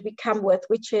characteristics that we come with,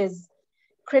 which is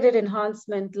credit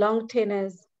enhancement, long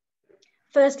tenors,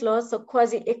 first loss or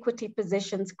quasi-equity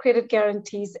positions, credit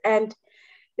guarantees, and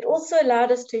it also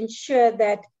allowed us to ensure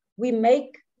that we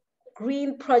make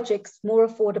green projects more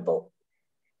affordable,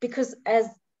 because as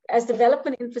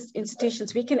development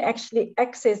institutions, we can actually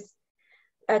access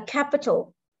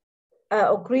capital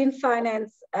or green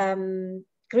finance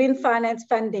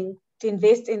funding to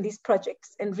invest in these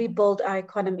projects and rebuild our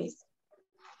economies.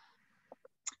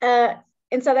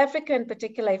 In South Africa in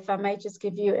particular, if I may just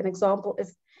give you an example,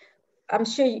 I'm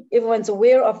sure everyone's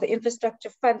aware of the infrastructure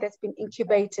fund that's been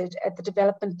incubated at the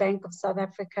Development Bank of South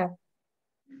Africa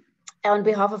on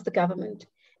behalf of the government.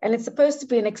 And it's supposed to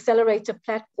be an accelerator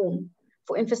platform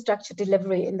for infrastructure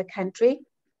delivery in the country.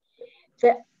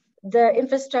 The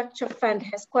infrastructure fund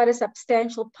has quite a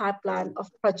substantial pipeline of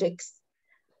projects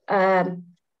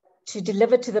to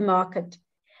deliver to the market.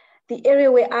 The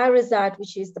area where I reside,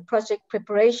 which is the project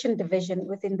preparation division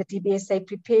within the DBSA,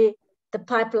 prepare the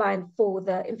pipeline for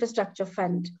the infrastructure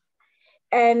fund.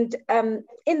 And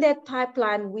in that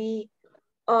pipeline, we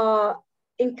are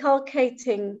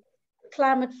inculcating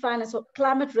climate finance or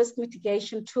climate risk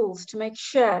mitigation tools to make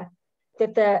sure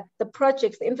that the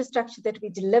projects, the infrastructure that we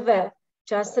deliver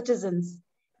to our citizens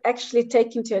actually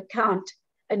take into account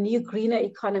a new greener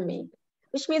economy,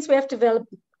 which means we have to develop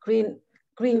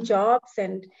green jobs,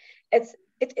 and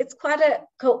it's quite a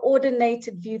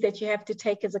coordinated view that you have to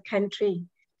take as a country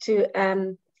to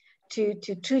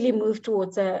truly move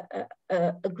towards a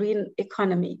green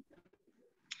economy.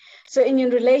 So in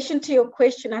relation to your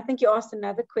question, I think you asked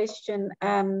another question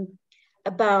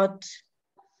about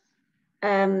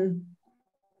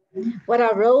what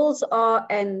our roles are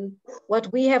and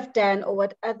what we have done or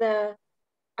what other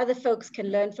folks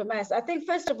can learn from us. I think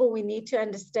first of all, we need to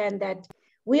understand that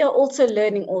we are also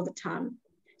learning all the time.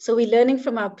 So we're learning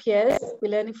from our peers,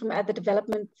 we're learning from other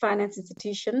development finance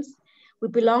institutions. We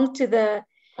belong to the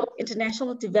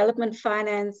International Development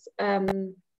Finance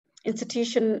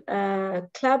Institution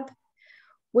Club,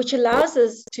 which allows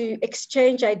us to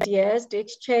exchange ideas, to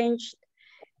exchange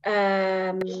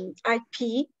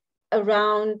IP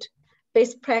around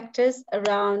best practice,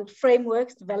 around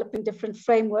frameworks, developing different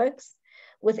frameworks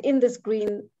within this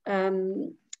green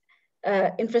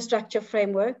infrastructure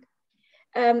framework.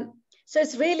 So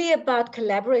it's really about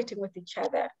collaborating with each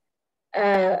other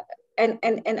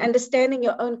and understanding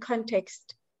your own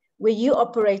context, where you're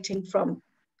operating from,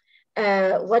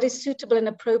 what is suitable and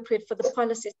appropriate for the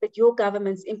policies that your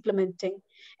government's implementing,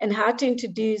 and how to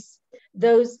introduce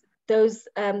those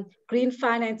green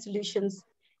finance solutions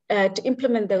to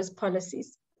implement those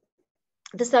policies.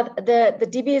 The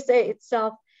DBSA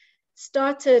itself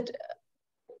started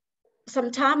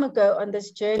some time ago on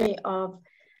this journey of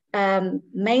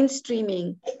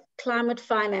mainstreaming climate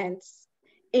finance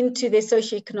into their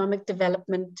socioeconomic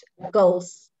development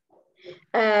goals.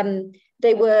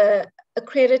 They were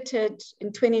accredited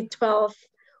in 2012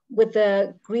 with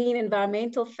the Green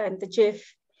Environmental Fund, the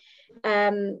GEF,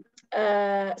 the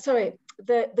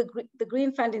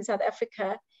Green Fund in South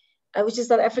Africa, which is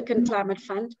South African Climate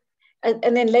Fund,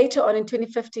 and then later on in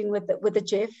 2015 with the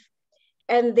GEF,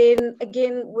 and then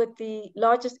again with the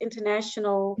largest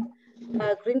international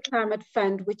Green Climate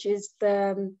Fund, which is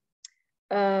the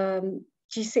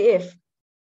GCF.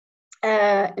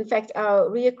 In fact, our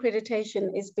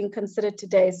reaccreditation is being considered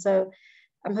today, so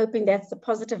I'm hoping that's a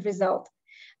positive result.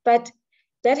 But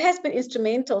that has been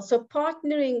instrumental. So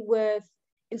partnering with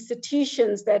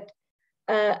institutions that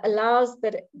allows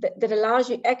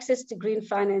you access to green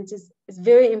finance is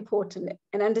very important,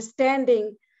 and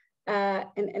understanding and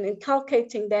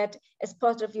inculcating that as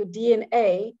part of your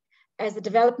DNA as a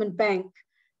development bank,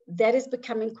 that is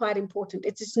becoming quite important.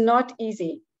 It is not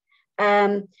easy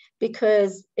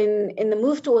because in the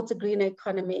move towards a greener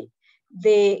economy,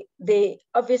 there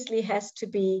obviously has to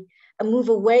be a move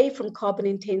away from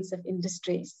carbon-intensive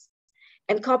industries.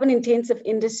 And carbon-intensive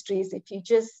industries, if you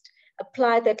just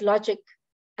apply that logic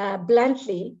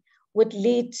bluntly, would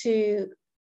lead to,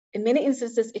 in many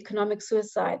instances, economic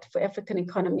suicide for African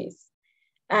economies.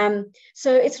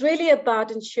 So it's really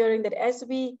about ensuring that as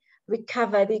we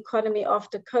recover the economy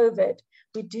after COVID,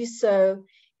 we do so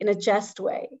in a just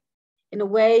way, in a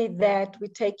way that we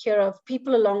take care of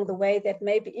people along the way that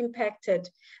may be impacted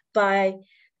by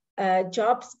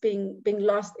jobs being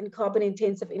lost in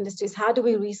carbon-intensive industries. How do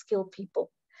we reskill people?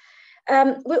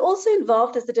 We're also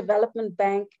involved as a development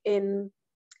bank in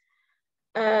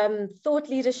thought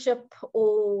leadership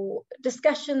or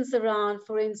discussions around,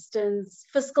 for instance,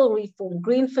 fiscal reform,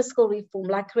 green fiscal reform,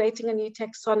 like creating a new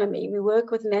taxonomy. We work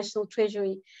with National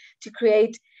Treasury to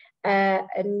create a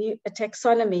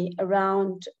taxonomy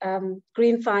around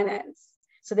green finance.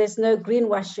 So there's no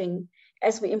greenwashing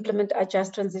as we implement our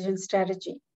just transition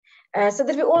strategy. So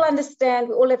that we all understand,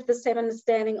 we all have the same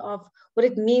understanding of what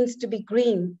it means to be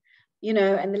green, you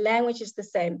know, and the language is the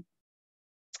same.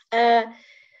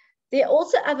 There are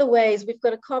also other ways. We've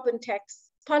got a carbon tax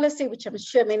policy, which I'm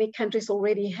sure many countries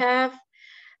already have.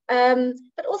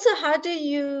 But also, how do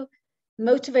you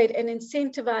motivate and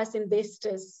incentivize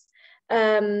investors?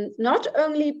 Not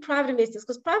only private investors,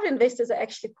 because private investors are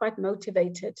actually quite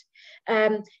motivated.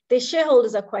 Their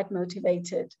shareholders are quite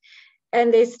motivated,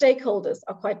 and their stakeholders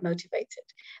are quite motivated.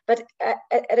 But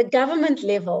at a government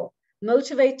level,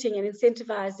 motivating and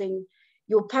incentivizing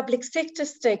your public sector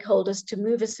stakeholders to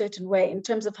move a certain way in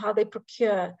terms of how they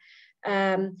procure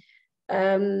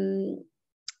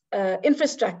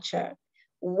infrastructure?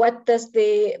 What does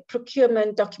the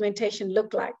procurement documentation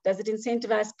look like? Does it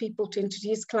incentivize people to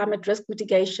introduce climate risk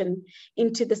mitigation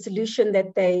into the solution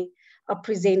that they are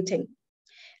presenting?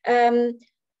 Other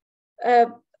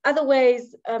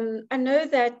ways, I know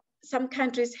that some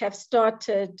countries have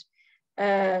started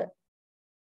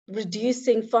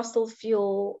reducing fossil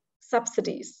fuel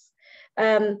subsidies.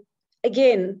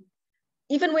 Again,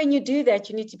 even when you do that,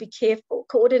 you need to be careful.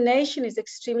 Coordination is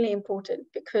extremely important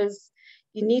because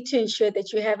you need to ensure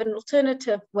that you have an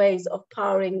alternative ways of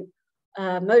powering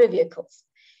motor vehicles.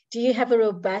 Do you have a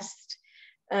robust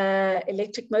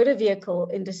electric motor vehicle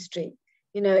industry?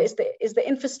 You know, is the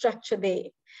infrastructure there?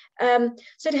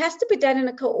 So it has to be done in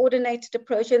a coordinated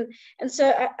approach. And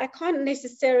so I can't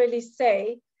necessarily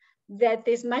say that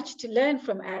there's much to learn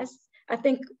from us. I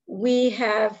think we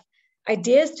have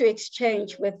ideas to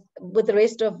exchange with the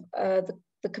rest of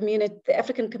the community, the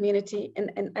African community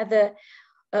and other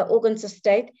organs of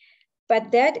state.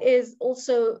 But that is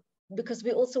also because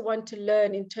we also want to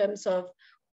learn in terms of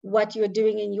what you're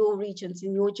doing in your regions,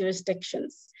 in your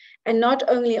jurisdictions, and not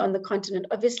only on the continent,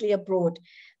 obviously abroad.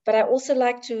 But I also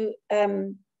like to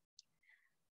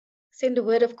send a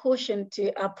word of caution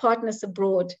to our partners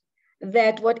abroad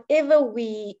that whatever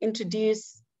we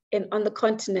introduce on the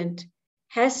continent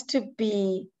has to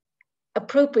be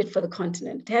appropriate for the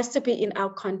continent. It has to be in our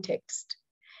context.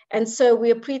 And so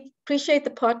we appreciate the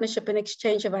partnership and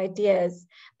exchange of ideas,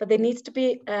 but there needs to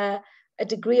be a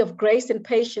degree of grace and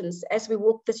patience as we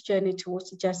walk this journey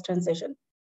towards a just transition.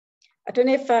 I don't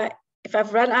know if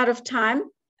I've run out of time.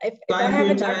 Thank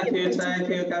you,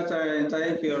 Catherine.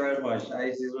 Thank you very much.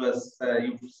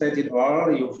 You've said it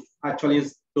all. You've actually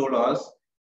told us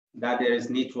that there is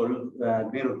need for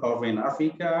green recovery in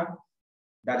Africa,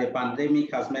 that the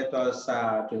pandemic has made us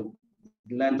to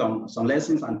learn some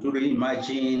lessons and to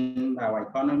reimagine our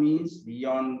economies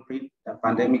beyond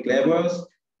pre-pandemic levels.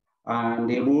 And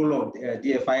the role of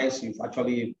DFIs, you've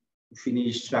actually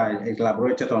finished,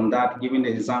 elaborated on that, giving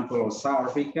the example of South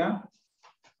Africa,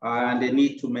 and the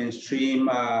need to mainstream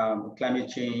climate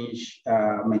change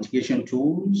mitigation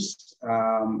tools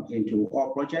into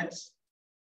all projects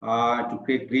to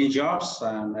create green jobs,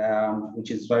 and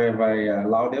which is very, very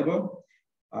laudable.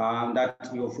 That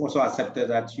you've also accepted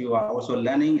that you are also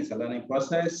learning. It's a learning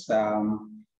process.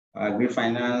 Green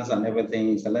finance and everything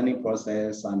is a learning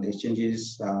process, and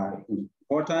exchanges are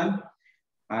important.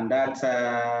 And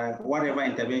that whatever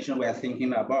intervention we are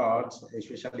thinking about,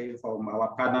 especially from our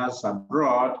partners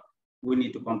abroad, we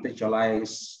need to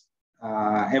contextualize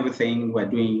everything we're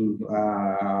doing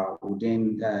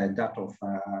within that of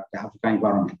the African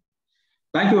environment.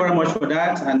 Thank you very much for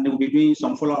that, and we'll be doing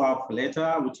some follow-up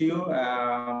later with you.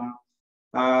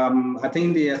 I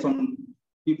think there are some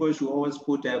people should always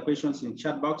put questions in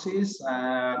chat boxes.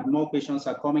 More questions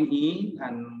are coming in,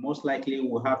 and most likely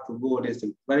we'll have to go. There's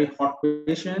a very hot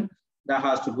question that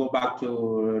has to go back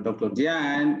to Dr.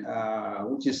 Diane,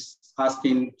 which is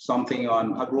asking something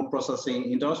on agro-processing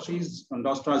industries,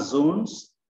 industrial zones.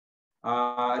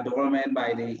 Development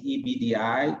by the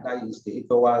EBDI, that is the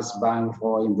ECOWAS Bank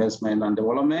for Investment and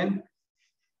Development.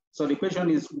 So the question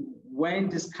is, when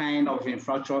this kind of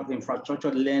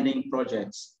infrastructure lending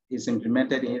projects is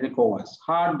implemented in ECOWAS,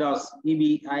 how does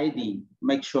EBID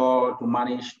make sure to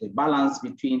manage the balance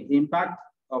between impact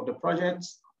of the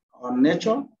projects on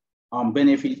nature, on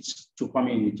benefits to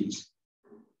communities?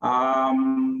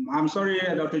 I'm sorry,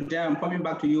 Dr. Jay, I'm coming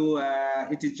back to you.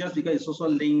 It is just because it's also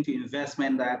linked to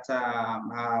investment that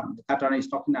Catherine is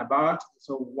talking about.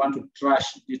 So we want to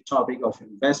trash the topic of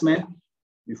investment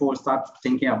before we start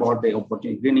thinking about the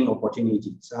greening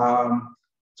opportunities.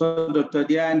 So Dr.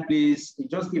 Diane, please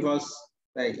just give us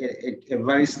a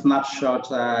very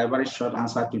snapshot, a very short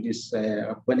answer to this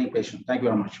burning question. Thank you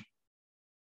very much.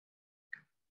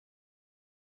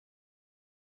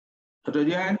 Dr.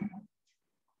 Diane?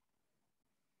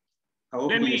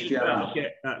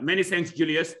 Many thanks,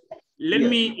 Julius. Let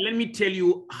me tell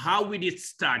you how we did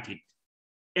start it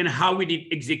and how we did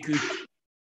execute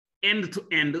end to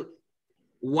end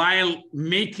while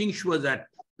making sure that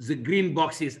the green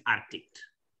boxes are ticked.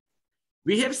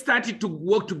 We have started to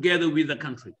work together with the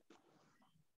country.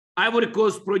 Ivory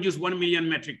Coast produced 1 million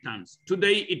metric tons.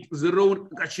 Today, the road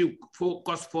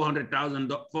costs 400,000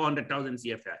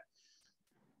 CFA.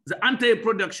 The entire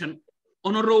production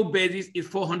on a raw basis is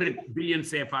 400 billion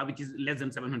CFA, which is less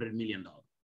than $700 million.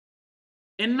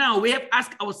 And now we have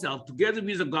asked ourselves, together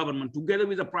with the government, together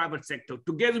with the private sector,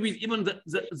 together with even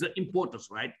the importers,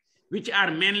 right, which are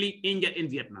mainly India and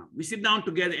Vietnam. We sit down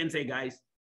together and say, guys,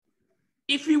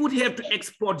 if we would have to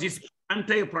export this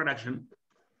entire production,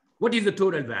 what is the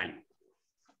total value?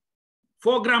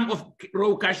 4 grams of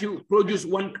raw cashew produce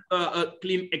 1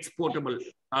 clean exportable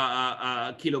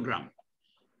kilogram.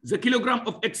 The kilogram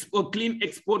of clean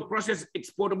export processed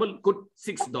exportable could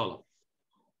 $6.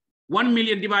 1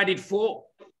 million divided 4,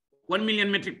 1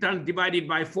 million metric tons divided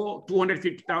by 4,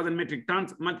 250,000 metric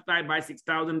tons multiplied by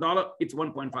 $6,000, it's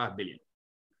 1.5 billion.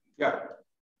 Yeah.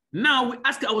 Now we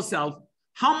ask ourselves,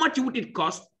 how much would it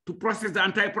cost to process the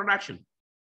entire production?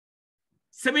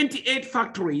 78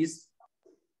 factories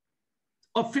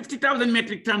of 50,000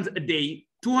 metric tons a day,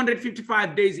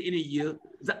 255 days in a year,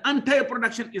 the entire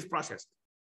production is processed.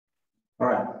 All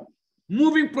right.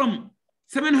 Moving from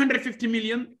 750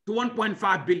 million to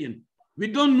 1.5 billion. We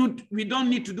don't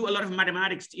need to do a lot of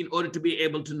mathematics in order to be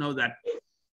able to know that.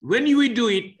 When we do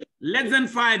it, less than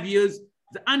 5 years,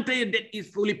 the entire debt is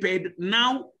fully paid.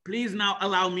 Now, please now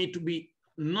allow me to be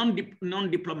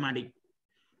non-diplomatic.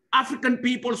 African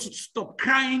people should stop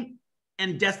crying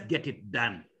and just get it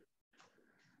done.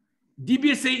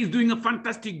 DBSA is doing a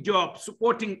fantastic job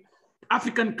supporting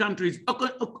African countries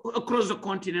across the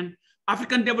continent,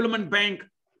 African Development Bank,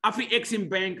 Afri-Exim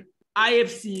Bank,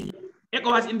 IFC,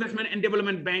 ECOWAS Investment and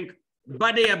Development Bank,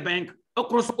 Badea Bank,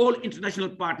 across all international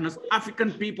partners.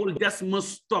 African people just must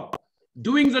stop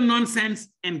doing the nonsense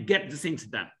and get the things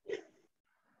done.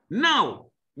 Now,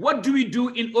 what do we do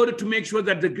in order to make sure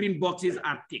that the green boxes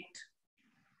are ticked?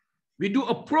 We do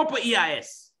a proper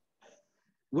EIS.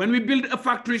 When we build a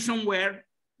factory somewhere,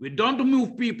 we don't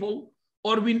move people,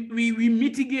 or we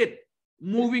mitigate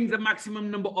moving the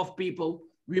maximum number of people.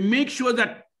 We make sure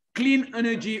that clean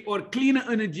energy or cleaner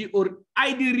energy or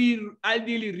ideally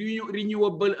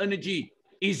renewable energy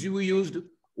is used.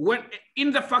 When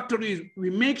in the factories, we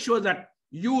make sure that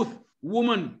youth,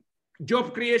 women,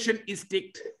 job creation is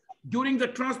ticked. During the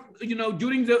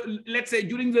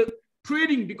during the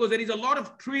trading, because there is a lot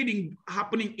of trading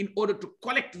happening in order to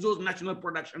collect those national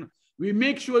production, we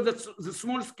make sure that the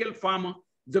small scale farmer,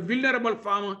 the vulnerable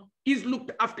farmer is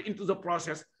looked after into the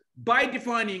process by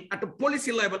defining at a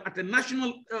policy level, at a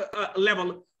national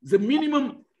level, the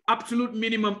minimum, absolute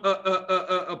minimum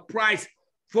price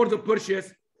for the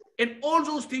purchase. And all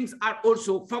those things are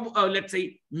also, let's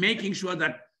say, making sure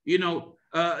that,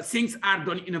 things are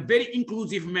done in a very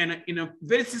inclusive manner, in a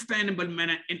very sustainable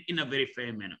manner, and in a very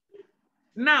fair manner.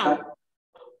 Now,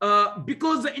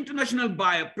 because the international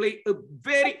buyer play a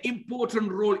very important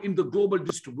role in the global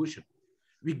distribution,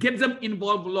 we get them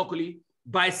involved locally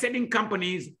by setting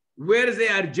companies where they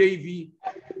are JV.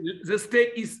 The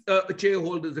state is a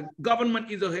shareholder, the government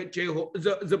is a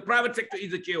shareholder, the private sector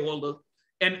is a shareholder,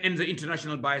 and the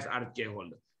international buyers are a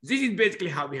shareholder. This is basically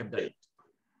how we have done it.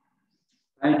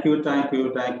 Thank you, Dr.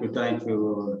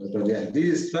 Jay. This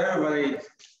is very, very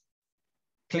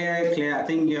clear. I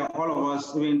think all of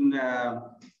us,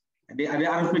 the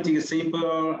arithmetic is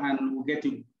simple, and we get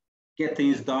to get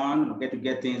things done.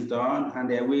 And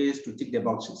there are ways to tick the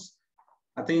boxes.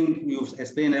 I think you've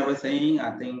explained everything.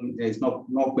 I think there is no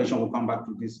question. We'll come back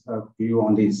to this to you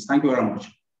on this. Thank you very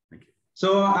much. Thank you.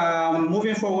 So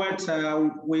moving forward,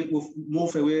 we've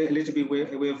moved away a little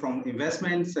bit away from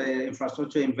investments,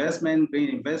 infrastructure investment, green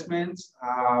investments.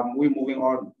 We're moving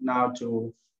on now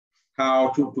to how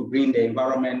to green the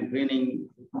environment, greening,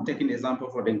 taking the example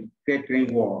for the Great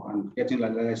Green Wall and getting the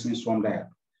lessons from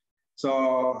there.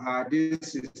 So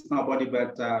this is nobody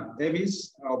but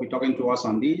Evis. I'll be talking to us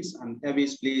on this. And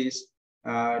Evis, please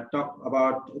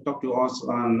talk to us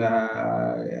on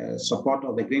support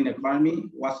of the green economy.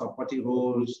 What supporting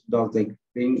roles does the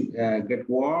Great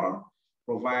Wall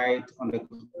provide on the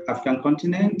African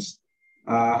continent?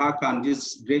 How can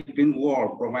this Great Green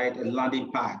Wall provide a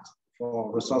landing pad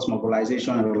for resource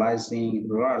mobilization and realizing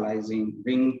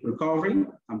green recovery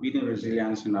and building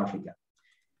resilience in Africa?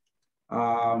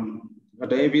 Dr.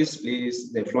 Davis,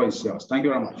 please, the floor is yours. Thank you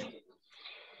very much.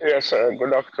 Yes,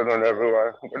 good afternoon,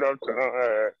 everyone. Good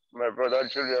afternoon, my brother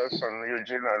Julius and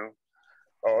Eugene and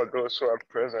all those who are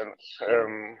present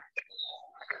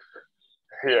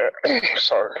here.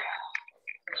 Sorry.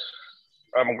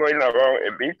 I'm going around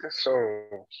a bit, so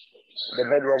the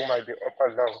network might be up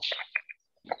and down.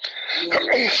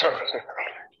 Sorry.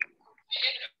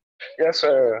 Yes,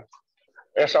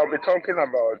 I'll be talking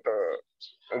about the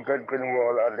Great Green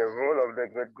Wall and the role of the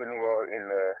Great Green Wall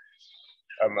in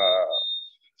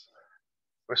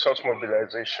resource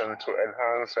mobilization to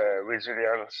enhance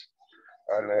resilience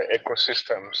and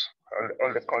ecosystems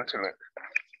on the continent.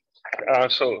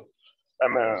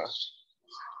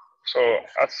 So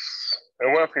as a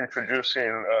way of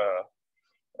introducing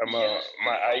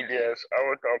my ideas, I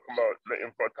will talk about the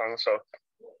importance of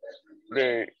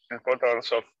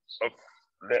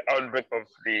the outbreak of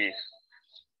the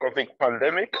COVID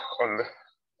pandemic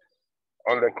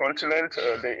on the continent,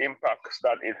 the impacts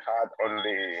that it had on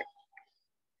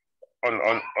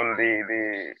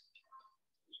the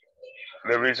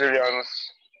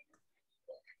resilience,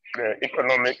 the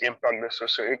economic impact, the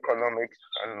socio-economic,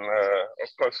 and of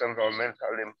course,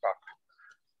 environmental impact.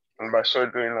 And by so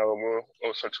doing, I will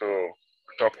also to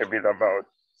talk a bit about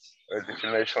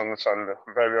definitions and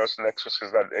various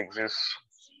nexuses that exist: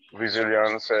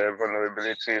 resilience,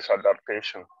 vulnerabilities,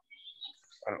 adaptation.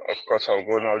 And of course, I'll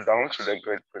go now down to the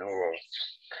Great Green Wall.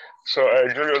 So,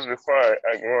 Julius, before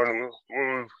I go on,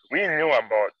 we knew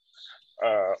about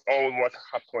all what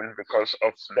happened because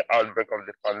of the outbreak of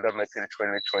the pandemic in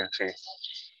 2020.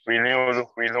 We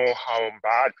know how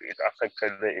bad it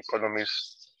affected the economies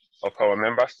of our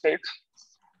member states,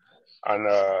 and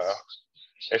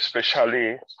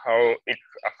especially how it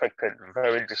affected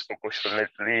very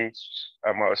disproportionately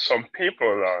some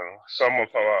people and some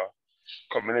of our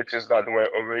communities that were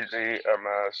already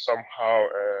somehow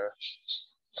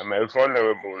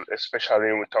vulnerable,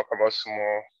 especially we talk about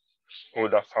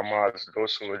smallholder farmers,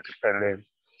 those who were dependent,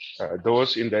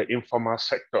 those in the informal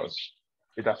sectors.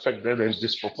 It affected them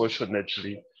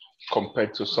disproportionately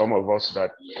compared to some of us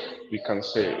that we can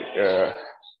say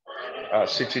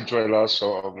city dwellers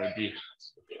or maybe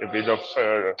a bit of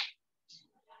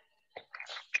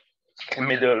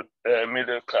middle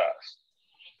class.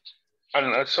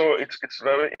 And so it's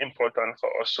very important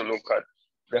for us to look at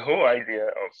the whole idea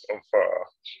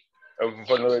of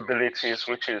vulnerabilities,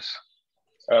 which is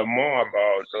more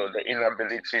about the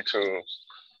inability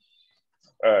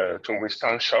to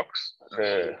withstand shocks,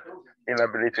 the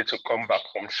inability to come back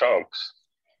from shocks,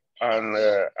 and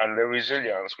the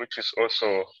resilience, which is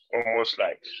also almost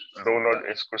like, though not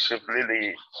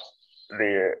exclusively,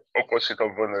 the opposite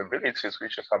of vulnerabilities,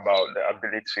 which is about the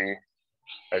ability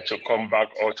to come back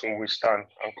or to withstand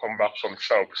and come back from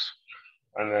shocks.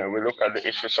 And we look at the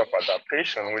issues of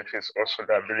adaptation, which is also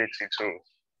the ability to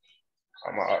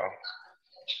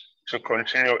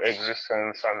continue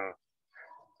existence and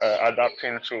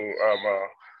adapting to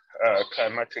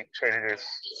climatic changes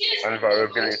and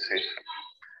variability.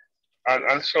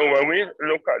 And so when we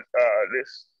look at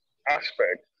this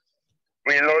aspect,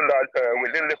 we know that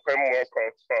within the framework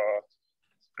of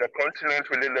the continent,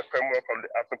 within the framework of the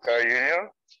African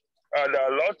Union, there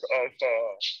are a lot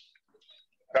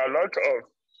of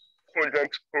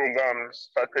projects, programs,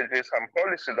 strategies, and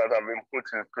policies that have been put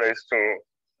in place to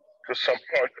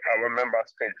support our member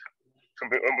states to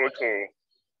be able to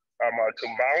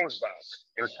bounce back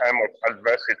in time of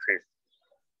adversity.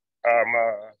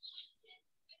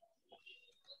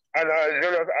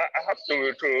 Julius, I have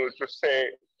to say,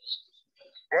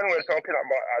 when we're talking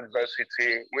about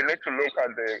adversity, we need to look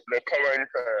at the current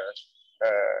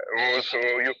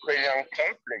Russo-Ukrainian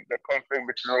conflict, the conflict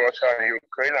between Russia and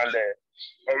Ukraine, and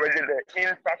already the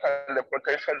impact and the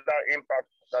potential impact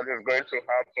that is going to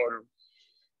have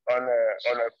on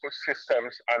food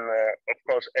systems and, of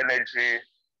course, energy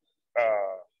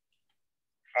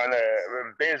and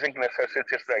basic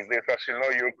necessities like this. As you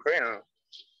know, Ukraine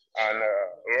and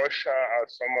Russia are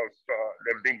some of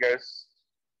the biggest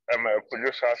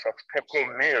producers of staple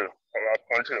meal of our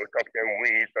country. We're talking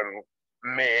wheat and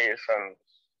maize and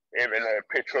even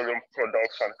petroleum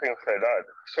products and things like that.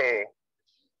 So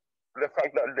the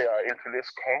fact that they are into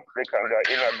this conflict and their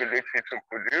inability to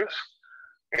produce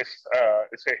is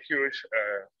a huge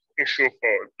issue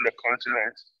for the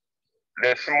continent.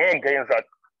 The small gains that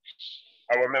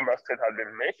our member states have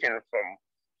been making from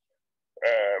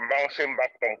bouncing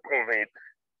back from COVID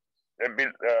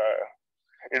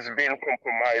is being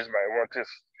compromised by what is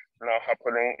now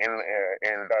happening in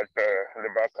the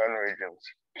Balkan regions.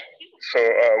 So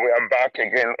we are back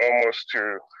again almost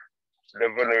to the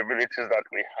vulnerabilities that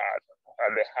we had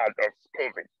at the heart of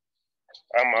COVID.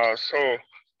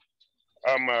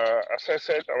 As I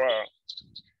said,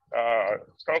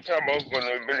 talking about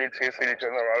vulnerabilities in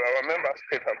general, our member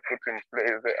states have put in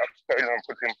place, the African Union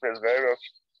put in place various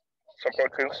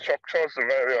supporting structures,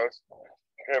 various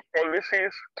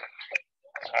policies.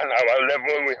 And at our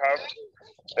level, we have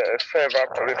several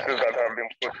policies that have been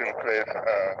put in place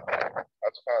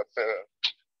as far as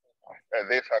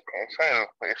these are concerned.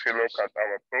 If you look at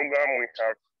our program, we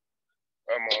have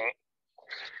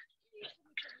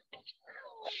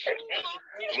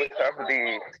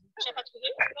the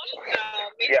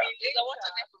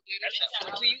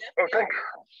oh, thank you.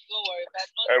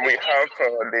 We have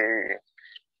the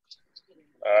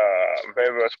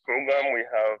various programs we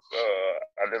have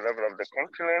at the level of the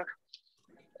continent.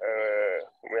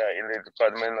 We are in the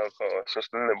Department of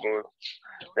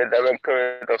the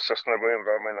Directorate of Sustainable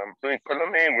Environment and Blue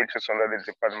Economy, which is under the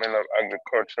Department of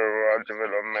Agricultural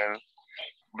Development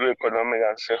blue economy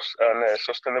and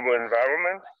sustainable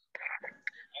environment.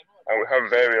 And we have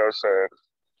various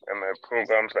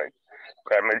programs like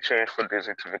climate change for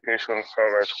desertification,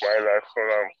 forest, wildlife,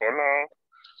 flora and fauna,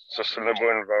 sustainable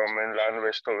environment, land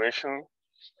restoration.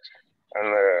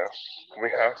 And we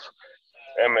have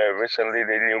recently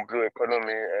the new blue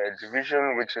economy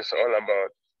division, which is all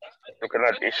about looking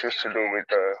at issues to do with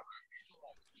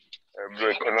blue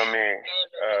economy,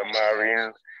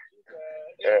 marine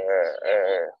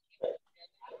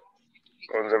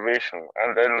conservation.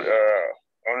 And then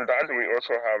on that, we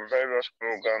also have various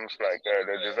programs like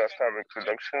the disaster risk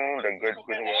reduction, the Great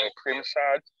Green Wall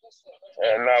CRIMSAT,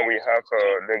 and now we have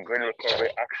the Green Recovery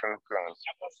Action Plan.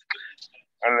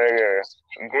 And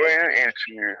going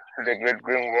into the Great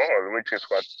Green Wall, which is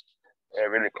what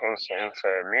really concerns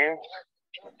me,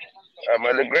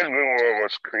 the Great Green Wall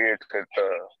was created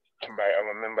by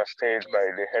our member states,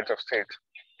 by the heads of state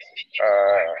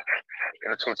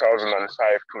in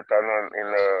 2005,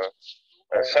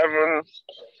 2007,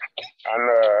 and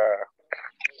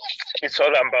it's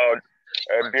all about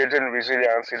building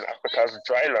resilience in Africa's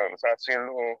drylands. As you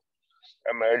know,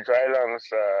 drylands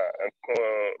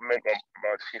make up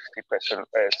about 50%,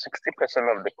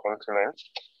 60% of the continent,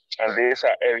 and these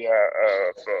are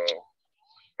areas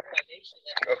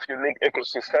of unique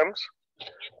ecosystems.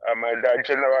 They are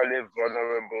generally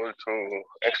vulnerable to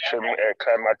extreme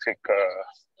climatic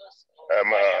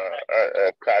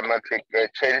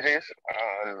changes,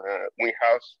 and we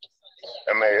have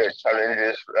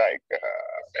challenges like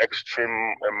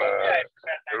extreme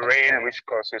rain, which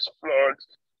causes floods,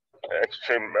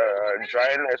 extreme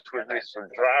dryness, which leads to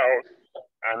drought,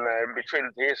 and between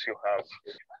these you have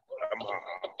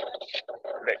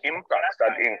the impacts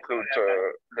that include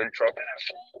the drop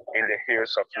in the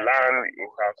hills of land, you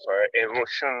have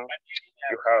erosion,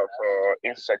 you have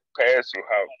insect pests, you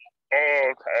have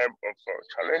all types of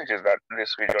challenges that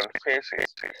this region faces.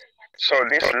 So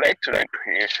this led to the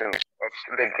creation of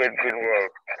the Great Green Wall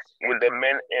with the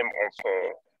main aim of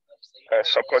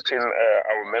supporting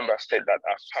our member states that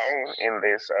are found in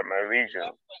this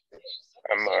region,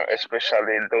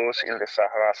 especially those in the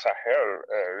Sahel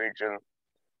region,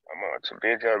 to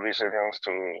build their resilience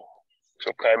to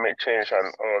climate change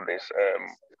and all these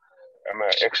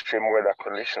extreme weather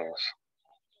conditions.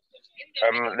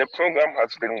 The program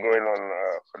has been going on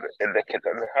for a decade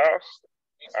and a half,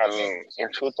 and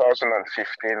in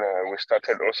 2015 we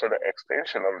started also the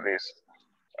extension of this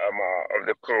of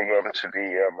the program to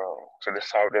the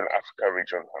Southern Africa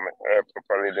region,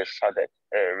 properly the SADC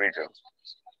region.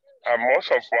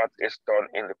 Most of what is done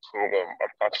in the program,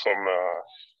 apart from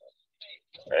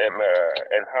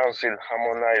enhancing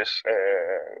harmonized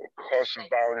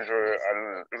cross-boundary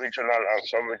and regional and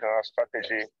sub-regional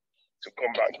strategy to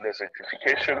combat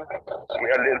desertification,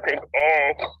 we undertake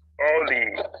all the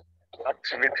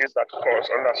activities that cause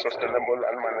under sustainable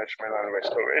land management and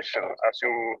restoration. As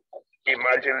you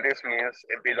imagine, this means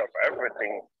a bit of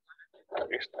everything.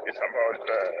 It's about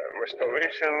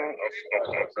restoration of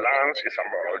lands, it's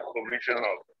about provision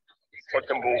of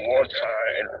potable water,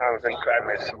 enhancing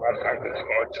climate smart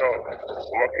agriculture,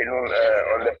 working on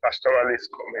the pastoralist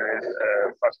communities,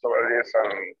 pastoralists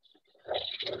and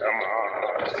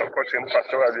supporting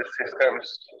pastoralist systems,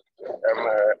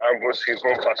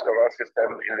 agro-silvo pastoral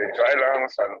system in the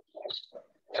drylands, and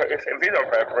so it's a bit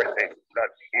of everything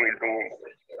that we do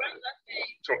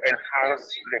to enhance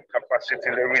the capacity,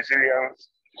 the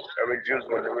resilience, reduce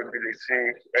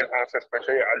vulnerability, enhance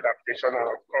especially adaptation, and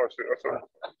of course we also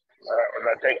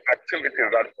undertake activities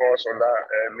that falls under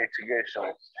mitigation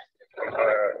of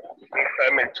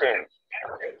climate change.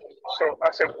 So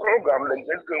as a program, the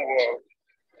Great Green Wall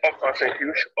offers a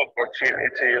huge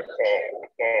opportunity for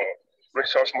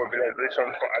resource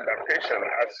mobilization for adaptation,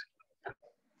 as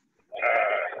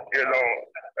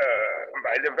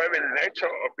by the very nature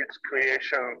of its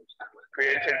creation,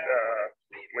 created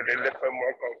within the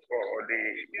framework of the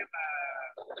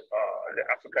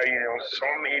Africa Union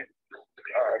Summit.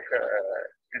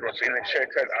 It was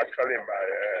initiated actually by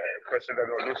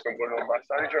President Olusegun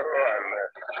Obasanjo and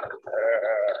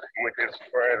with his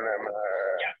friend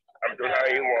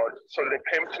Abdullahi Ward. So they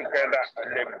came together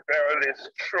and they built a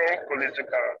strong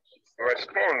political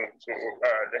response to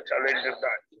the challenges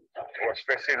that was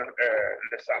facing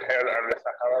the Sahel and the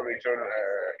Sahara region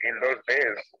in those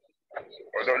days.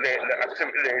 Although the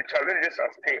challenges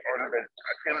are still on, but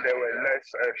I think they were less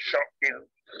shocking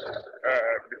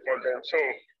before then. So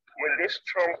with this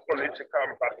strong political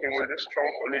backing, with this strong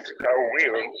political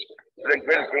will, the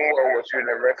Great Green Wall was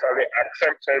universally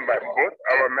accepted by both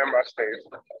our member states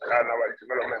and our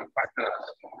development partners.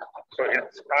 So it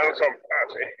stands up as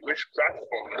a huge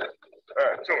platform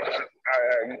to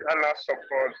Ghana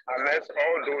support, unless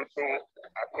all those who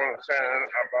are concerned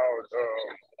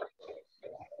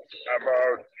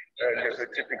about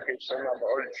desertification,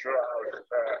 about drought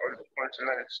on the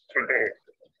continent today.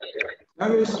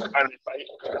 Hello.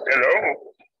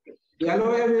 Hello,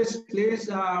 Elvis. Please,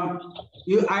 I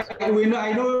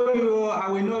know you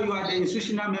are the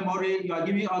institutional memory. You are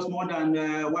giving us more than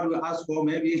what we asked for,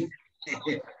 maybe.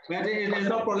 But there's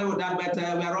no problem with that. But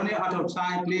we are running out of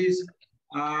time. Please,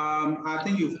 I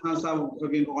think you've answered all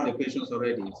the questions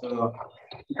already. So,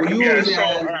 will you use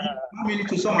 1 minute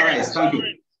to summarize? Thank you.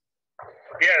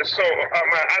 Yeah. So,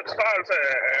 as far as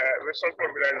resource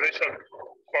mobilization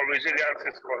for resilience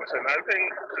is concerned, I think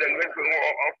the Great Green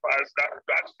Wall offers that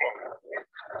platform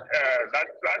that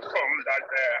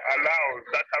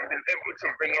have been able to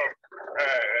bring up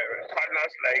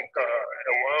partners like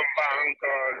the World Bank,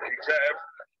 the GGKP,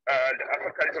 the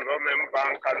African Development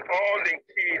Bank, and all the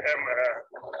key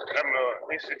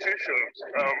institutions,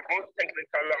 both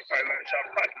technical and financial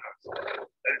partners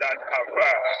that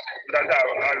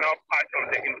are now part of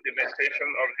the implementation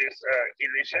of this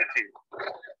initiative.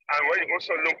 And when you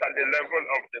also look at the level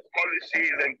of the policy,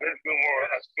 the Great Green Wall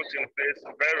has put in place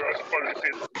various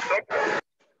policies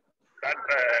that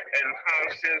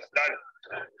enhances, that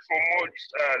promotes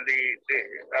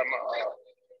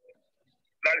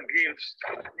that gives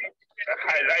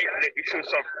highlight the issues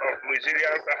of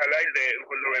resilience, highlight the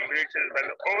vulnerabilities, but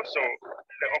also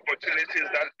the opportunities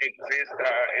that exist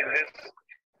in this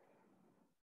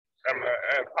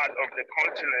part of the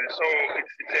continent. So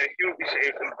it's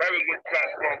a very good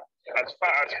platform as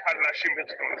far as partnership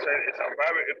is concerned. It's a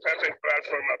perfect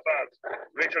platform as far as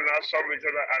regional,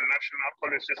 sub-regional, and national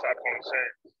policies are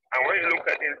concerned. And when you look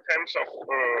at in terms of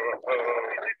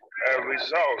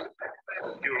results,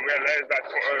 you realize that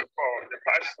for the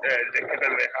past decade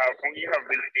and a half, we have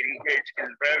been engaged in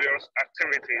various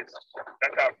activities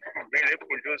that have really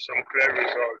produced some clear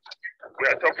results. We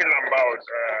are talking about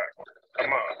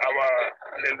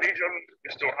the vision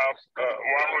is to have 100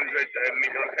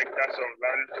 million hectares of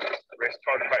land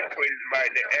restored by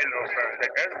the end of the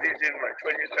SDGs by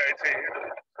 2030,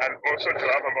 and also to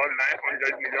have about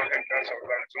 900 million hectares of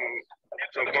land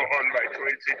to go on by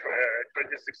 2063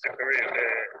 in the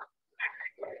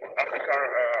African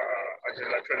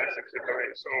Agenda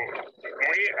 2063. So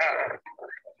we are.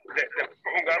 The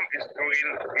program is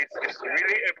it's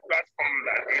really a platform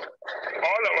that if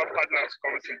all our partners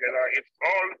come together, if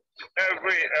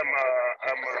every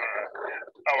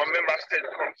our member state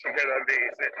comes together,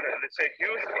 there's a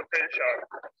huge potential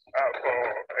for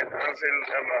enhancing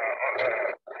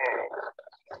for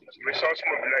resource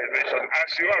mobilization. As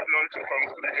you have known to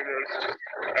conclude,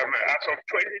 as of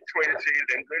 2020,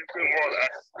 the Great Green Wall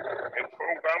as a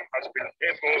program has been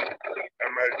able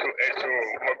to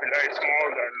mobilize more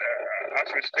than, as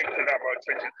we speak to about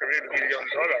 $23 billion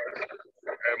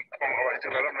from our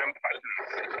development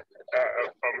partners,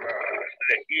 from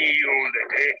the EU, the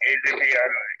AfDB,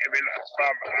 and even as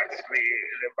far as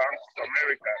the Bank of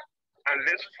America. And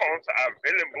these funds are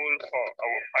available for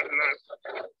our partners,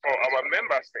 for our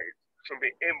member states, to be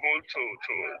able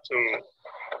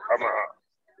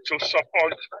to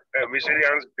support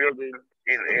resilience building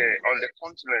on the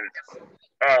continent.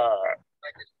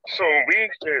 So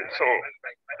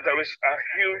there is a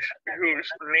huge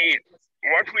need.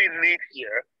 What we need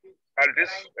here at this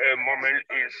moment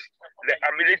is the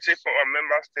ability for our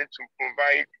member states to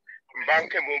provide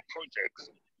bankable projects.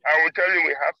 I will tell you,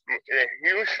 we have a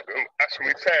huge, as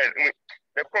we said,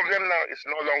 the problem now is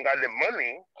no longer the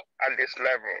money at this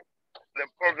level. The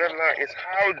problem now is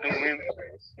how do we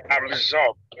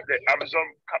absorb the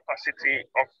capacity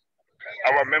of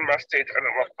our member states and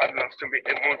our partners to be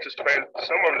able to spend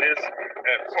some of these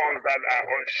funds that are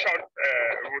on short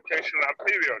rotational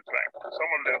periods. Like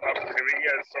some of them have 3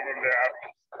 years, some of them have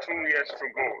 2 years to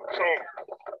go. So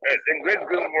the Great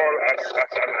Green Wall as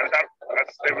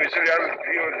the resilience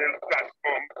building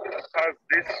platform has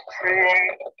this strong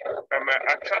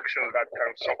attraction that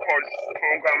can support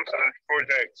programs and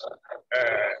projects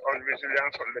on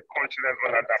resilience on the continent,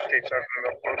 on adaptation, and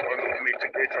of course on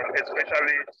mitigation,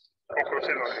 especially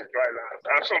focusing on the dry lands.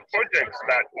 And so projects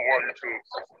that want to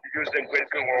use the Great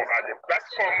Green Wall as a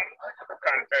platform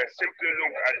can simply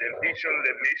look at the vision,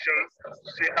 the mission,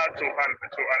 see how to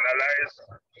analyze,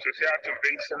 to see how to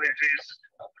bring synergies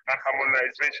and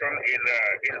harmonization in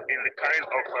the kind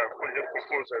of project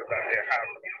proposals that they have.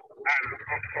 And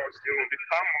course, it will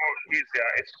become more easier,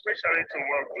 especially to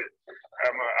work with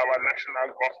our national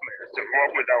governments, to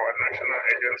work with our national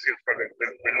agencies for the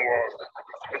green world,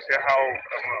 to see how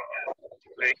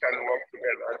they can work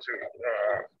together to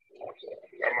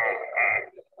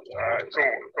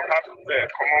have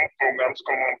common programs,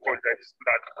 common projects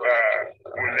that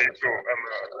will lead to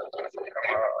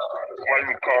what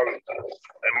we call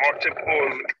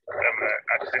multiple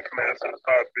achievements as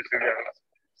far as resilience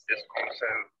is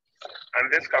concerned.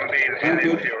 And this can be in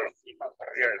any field.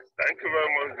 Yes, thank you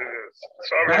very much.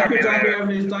 Sorry,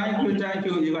 thank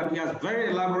you. You have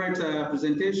very elaborate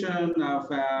presentation of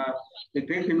the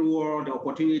green world, the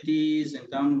opportunities in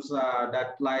terms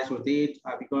that lies with it,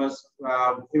 because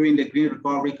even the green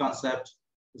recovery concept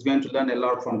is going to learn a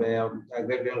lot from the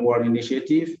green world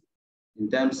initiative in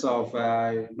terms of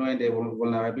knowing the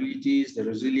vulnerabilities, the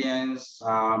resilience,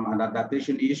 and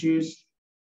adaptation issues.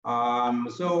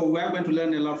 So we're going to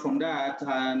learn a lot from that,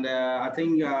 and I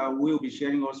think we'll be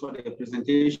sharing also the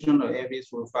presentation of Avis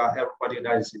with everybody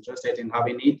that is interested in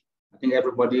having it. I think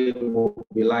everybody would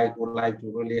like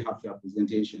to really have your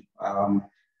presentation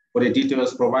for the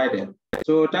details provided.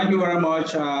 So thank you very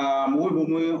much. We will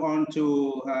move on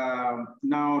to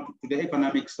now to the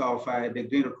economics of the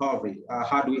green recovery.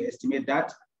 How do we estimate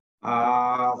that?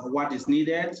 What is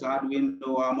needed? So how do we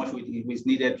know how much is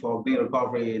needed for green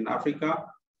recovery in Africa?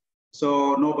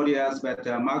 So nobody else but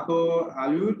Marco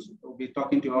Alud will be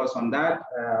talking to us on that,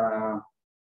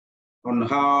 on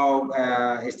how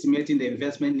estimating the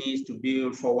investment needs to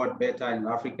build forward better in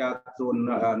Africa through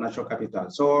natural capital.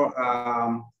 So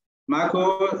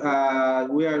Marco,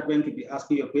 we are going to be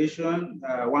asking you a question,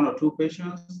 one or two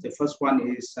questions. The first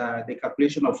one is the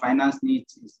calculation of finance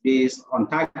needs is based on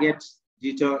targets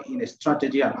detailed in a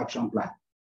strategy and action plan.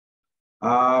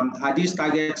 Are these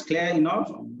targets clear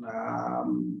enough?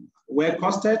 Were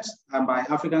costed by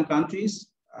African countries?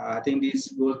 I think this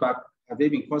goes back, have they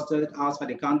been costed outside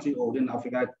the country or within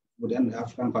Africa, within the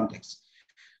African context?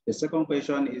 The second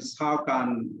question is how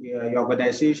can your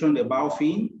organization, the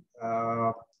BioFin,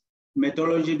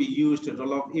 methodology be used to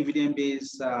develop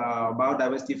evidence-based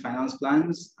biodiversity finance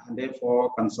plans and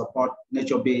therefore can support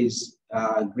nature-based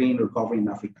green recovery in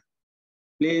Africa?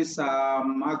 Please,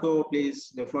 Marco,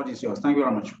 please, the floor is yours. Thank you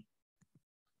very much.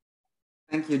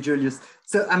 Thank you, Julius.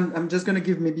 So I'm just going to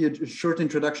give maybe a short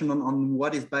introduction on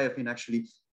what is BioFin actually.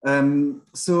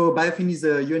 So BioFin is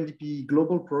a UNDP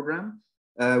global program,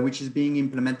 which is being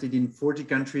implemented in 40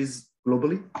 countries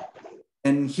globally.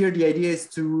 And here the idea is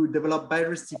to develop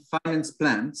biodiversity finance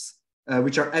plans,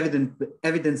 which are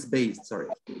evidence-based, sorry.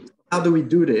 How do we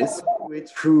do this? We do it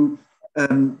through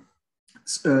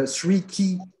three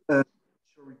key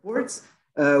reports,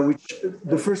 which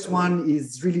the first one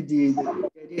is really the idea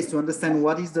is to understand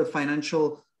what is the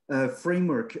financial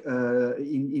framework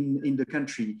in the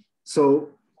country. So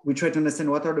we try to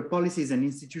understand what are the policies and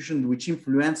institutions which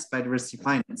influence biodiversity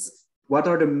finance. What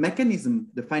are the mechanisms,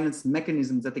 the finance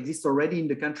mechanisms that exist already in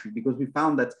the country? Because we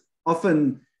found that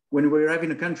often when we arrive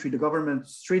in a country, the government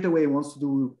straight away wants to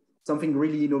do something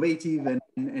really innovative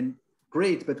and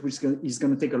great, but which is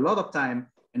going to take a lot of time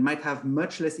and might have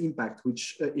much less impact,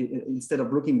 which instead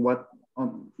of looking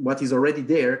what is already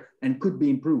there and could be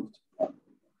improved.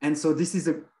 And so this is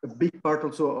a big part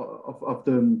also of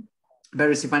the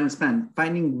biodiversity finance plan,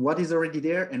 finding what is already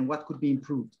there and what could be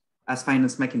improved as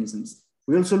finance mechanisms.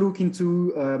 We also look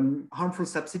into harmful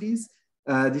subsidies.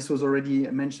 This was already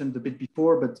mentioned a bit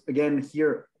before, but again,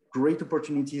 here, great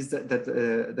opportunities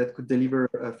that could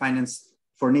deliver finance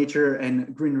for nature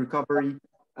and green recovery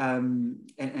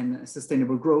and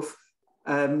sustainable growth.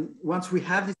 Once we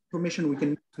have this information, we can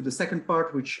move to the second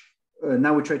part, which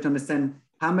now we try to understand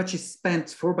how much is spent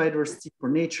for biodiversity, for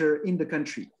nature in the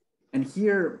country. And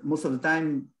here, most of the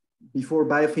time, before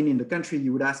BioFin in the country,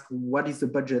 you would ask, what is the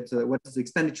budget, what is the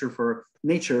expenditure for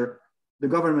nature? The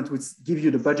government would give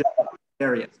you the budget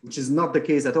area, which is not the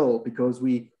case at all, because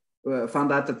we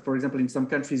found out that, for example, in some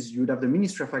countries, you would have the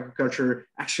Ministry of Agriculture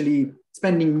actually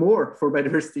spending more for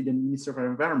biodiversity than the Ministry of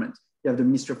Environment. You have the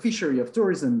Ministry of Fishery, of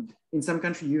Tourism. In some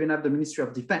countries, you even have the Ministry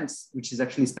of Defense, which is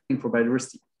actually spending for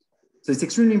biodiversity. So it's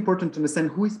extremely important to understand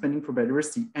who is spending for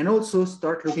biodiversity and also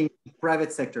start looking at the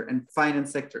private sector and finance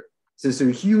sector. So there's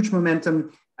a huge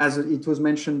momentum, as it was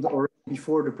mentioned already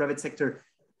before, the private sector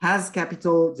has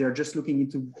capital. They're just looking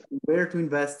into where to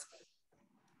invest.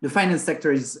 The finance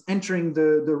sector is entering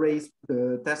the race,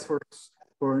 the task force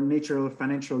for natural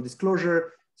financial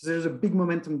disclosure. So there's a big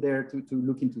momentum there to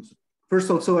look into. So first,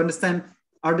 also understand,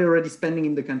 are they already spending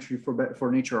in the country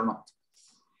for nature or not?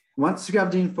 Once you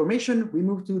have the information, we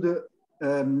move to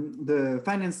the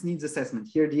finance needs assessment.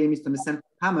 Here, the aim is to understand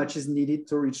how much is needed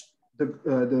to reach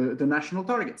the national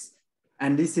targets.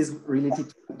 And this is related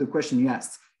to the question you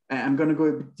asked. I'm going to go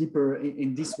a bit deeper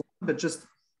in this one, but just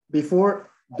before,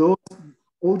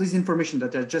 all this information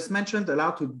that I just mentioned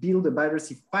allow to build a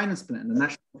biodiversity finance plan, a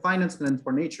national finance plan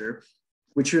for nature,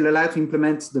 which will allow to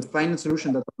implement the finance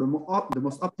solution that are the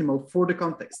most optimal for the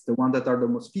context, the one that are the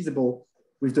most feasible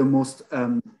with the most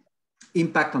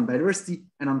impact on biodiversity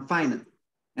and on finance.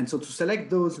 And so to select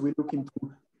those, we look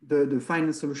into the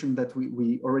finance solution that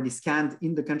we already scanned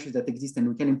in the countries that exist and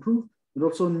we can improve, but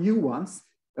also new ones.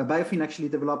 Biofin actually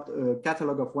developed a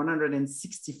catalog of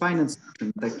 160 finance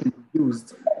solutions that can be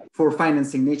used for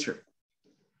financing nature.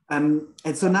 And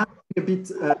so now a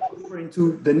bit deeper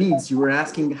into the needs. You were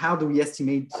asking, how do we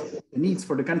estimate the needs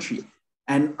for the country?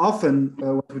 And often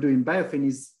what we do in Biofin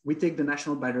is we take the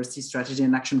National Biodiversity Strategy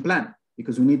and Action Plan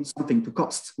because we need something to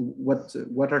cost. What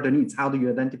are the needs? How do you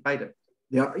identify them?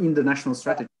 They are in the national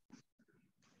strategy.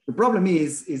 The problem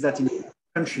is that in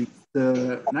countries,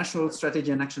 the National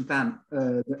Strategy and Action Plan,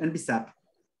 the NBSAP,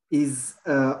 is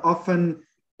often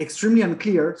extremely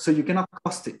unclear, so you cannot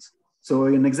cost it. So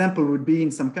an example would be in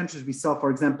some countries we saw,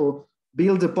 for example,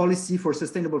 build a policy for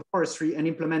sustainable forestry and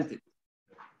implement it.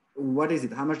 What is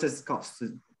it? How much does it cost?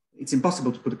 It's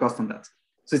impossible to put a cost on that.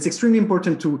 So it's extremely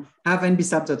important to have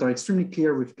NBSAP that are extremely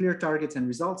clear with clear targets and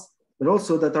results, but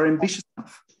also that are ambitious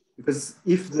enough. Because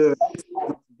if the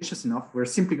not ambitious enough, we're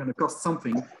simply going to cost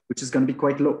something which is going to be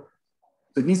quite low.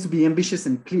 So it needs to be ambitious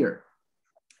and clear.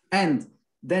 And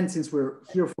then since we're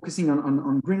here focusing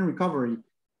on green recovery,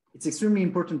 it's extremely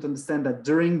important to understand that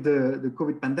during the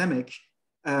COVID pandemic,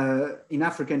 in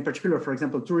Africa in particular, for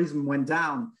example, tourism went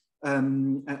down.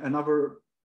 Another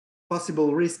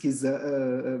possible risk is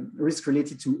a risk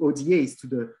related to ODAs,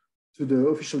 to the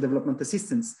official development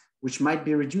assistance, which might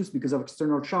be reduced because of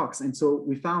external shocks. And so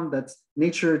we found that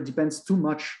nature depends too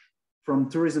much from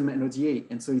tourism and ODA.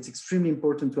 And so it's extremely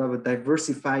important to have a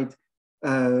diversified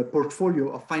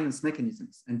portfolio of finance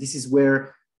mechanisms. And this is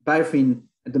where Biofin,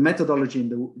 the methodology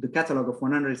and the catalog of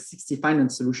 160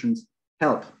 finance solutions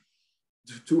help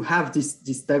to have this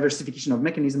diversification of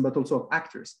mechanism, but also of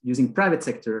actors using private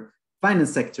sector,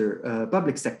 finance sector,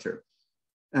 public sector.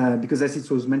 Because as it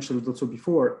was mentioned also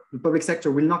before, the public sector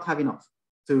will not have enough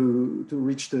to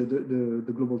reach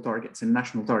the global targets and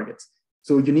national targets.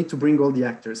 So you need to bring all the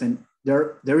actors, and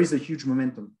there is a huge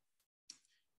momentum.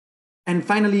 And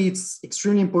finally, it's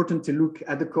extremely important to look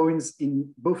at the coins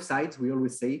in both sides. We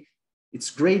always say it's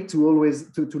great to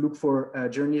always to look for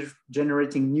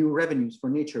generating new revenues for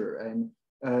nature. And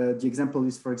the example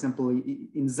is, for example,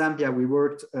 in Zambia, we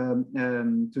worked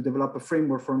to develop a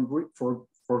framework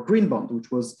for green bond, which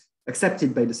was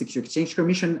accepted by the Security Exchange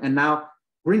Commission, and now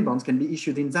green bonds can be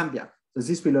issued in Zambia. So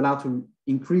this will allow to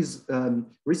increase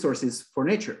resources for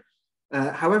nature.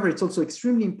 However, it's also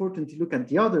extremely important to look at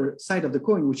the other side of the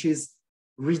coin, which is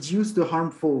reduce the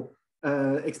harmful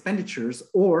expenditures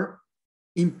or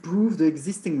improve the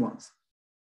existing ones.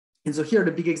 And so here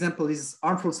the big example is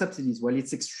harmful subsidies. While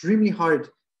it's extremely hard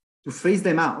to phase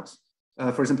them out,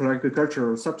 for example,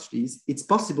 agricultural subsidies, it's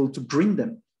possible to green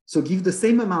them. So give the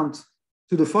same amount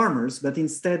to the farmers, but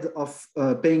instead of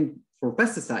paying for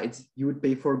pesticides, you would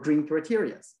pay for green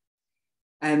criteria.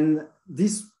 And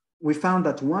this, we found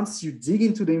that once you dig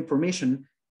into the information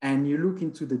and you look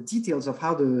into the details of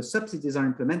how the subsidies are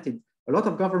implemented, a lot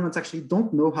of governments actually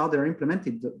don't know how they're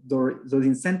implemented, those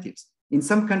incentives. In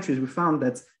some countries, we found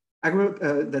that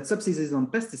that subsidies on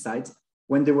pesticides,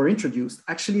 when they were introduced,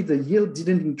 actually the yield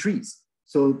didn't increase.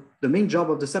 So the main job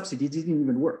of the subsidy didn't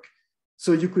even work.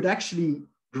 So you could actually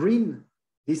green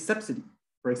this subsidy,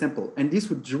 for example, and this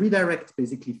would redirect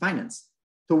basically finance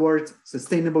towards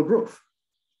sustainable growth.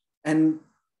 And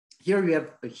here you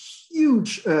have a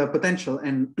huge potential,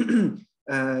 and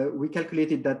we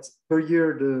calculated that per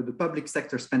year the public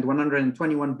sector spent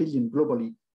 121 billion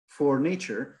globally for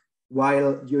nature,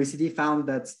 while the OECD found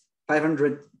that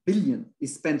 500 billion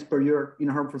is spent per year in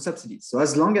harmful subsidies. So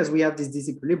as long as we have this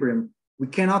disequilibrium, we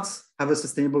cannot have a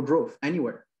sustainable growth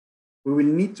anywhere. We will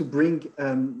need to bring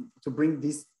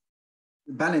this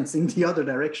balance in the other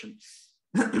direction.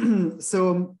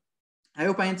 So I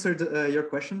hope I answered your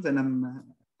questions, and I'm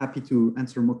happy to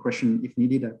answer more questions if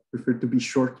needed. I prefer to be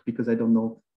short because I don't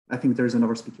know. I think there's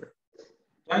another speaker.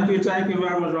 Thank you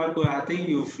very much, Rocco. I think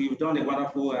you've done a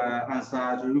wonderful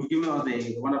answer. You've given us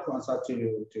a wonderful answer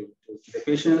to the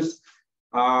questions,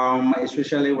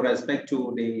 especially with respect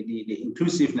to the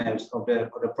inclusiveness of the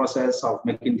process of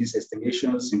making these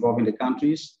estimations involving the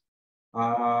countries.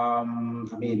 I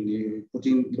mean,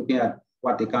 looking at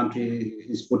what the country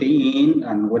is putting in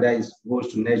and whether it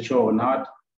goes to nature or not.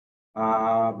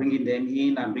 bringing them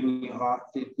in and bringing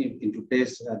into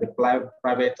place the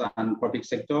private and public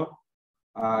sector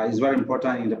is very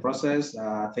important in the process.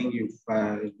 I think you've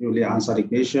really answered the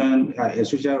question,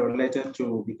 especially related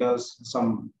to, because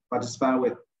some participants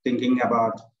were thinking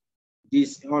about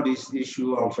all this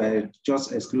issue of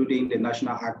just excluding the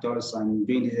national actors and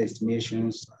doing these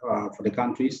estimations for the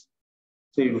countries.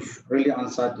 So you've really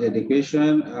answered the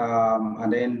question,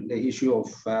 and then the issue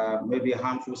of maybe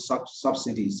harmful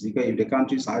subsidies, because if the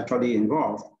countries are actually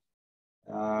involved,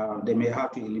 they may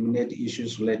have to eliminate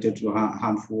issues related to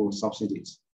harmful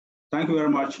subsidies. Thank you very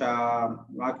much,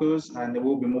 Marcus, and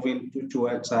we'll be moving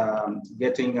towards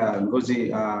getting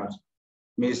Ngozi,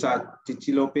 Mr.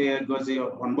 Titilope Ngozi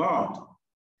on board.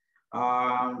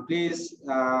 Please,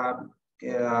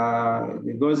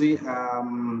 Ngozi,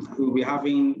 we'll be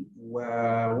having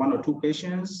one or two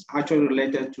questions actually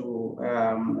related to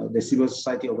the civil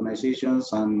society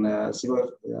organizations and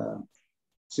civil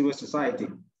society.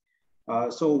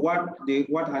 So what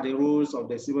are the roles of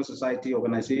the civil society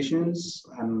organizations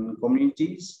and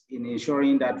communities in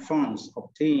ensuring that funds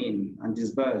obtained and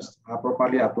disbursed are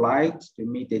properly applied to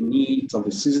meet the needs of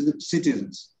the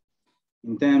citizens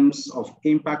in terms of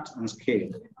impact and scale?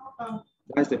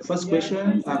 That's the first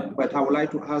question, but I would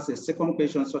like to ask a second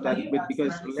question so that,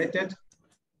 because it's related.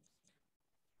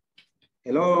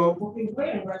 Hello?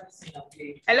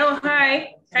 Hello,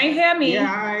 hi, can you hear me? Yeah,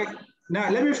 hi. Now,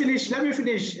 let me finish. So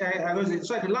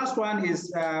the last one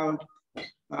is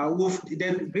with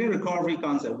the Green Recovery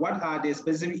Council. What are the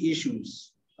specific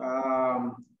issues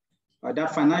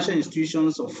that financial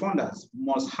institutions or funders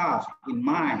must have in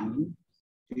mind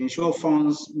to ensure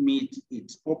funds meet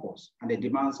its purpose and the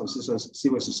demands of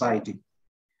civil society?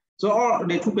 So all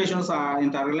the two questions are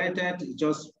interrelated,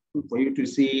 just for you to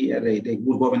see the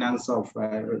good governance of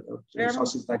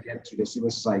resources that get to the civil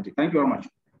society. Thank you very much.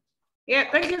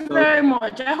 Yeah, thank you very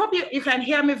much. I hope you can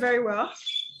hear me very well.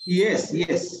 Yes,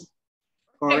 yes.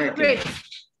 Correct. Okay, great.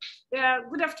 Yeah,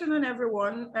 good afternoon,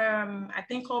 everyone. I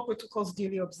think all protocols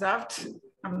duly observed.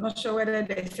 I'm not sure whether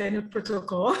there's any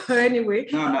protocol. Anyway,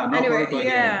 yeah,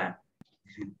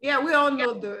 we all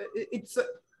know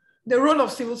the role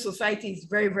of civil society is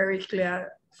very, very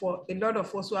clear for a lot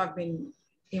of us who have been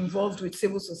involved with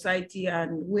civil society and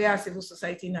where civil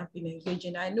society have been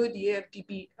engaging. I know the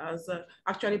AfDB has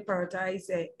actually prioritized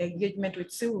engagement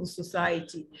with civil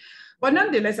society. But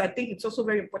nonetheless, I think it's also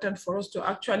very important for us to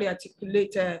actually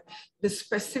articulate the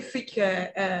specific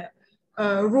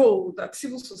role that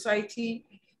civil society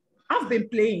have been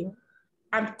playing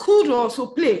and could also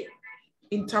play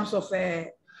in terms of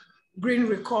green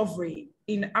recovery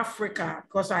in Africa,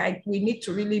 because we need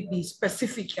to really be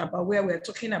specific about where we're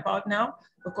talking about now,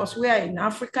 because we are in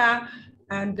Africa,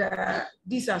 and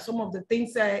these are some of the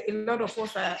things a lot of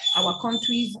us, our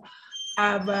countries,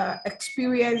 have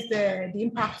experienced the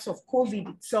impacts of COVID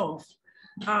itself.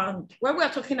 And when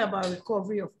we're talking about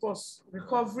recovery, of course,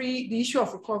 the issue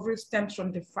of recovery stems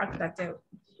from the fact that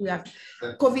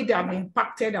COVID have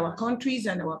impacted our countries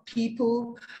and our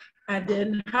people. And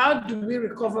then how do we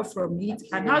recover from it?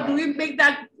 And how do we make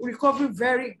that recovery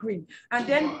very green? And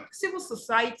then civil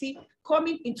society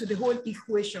coming into the whole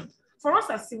equation. For us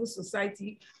as civil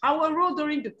society, our role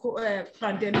during the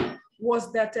pandemic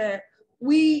was that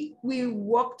we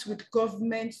worked with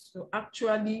governments to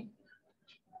actually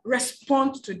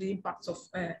respond to the impacts of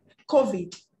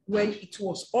COVID when it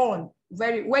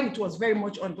was very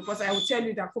much on, because I will tell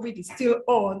you that COVID is still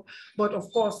on, but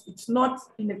of course it's not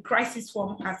in a crisis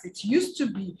form as it used to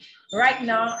be. Right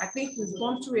now, I think we've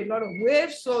gone through a lot of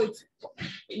waves, so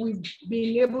we've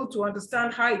been able to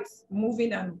understand how it's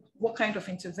moving and what kind of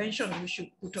intervention we should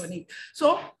put on it.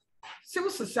 So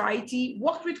civil society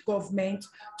worked with government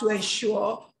to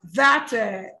ensure that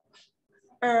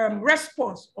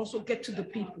response also get to the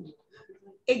people.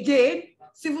 Again,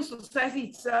 civil society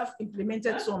itself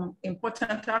implemented some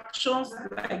important actions,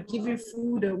 like giving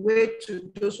food away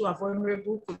to those who are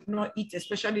vulnerable, could not eat,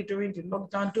 especially during the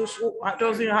lockdown, those who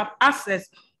doesn't have access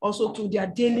also to their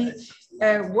daily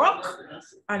work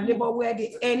and labor where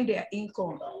they earn their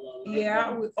income.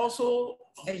 Yeah, we also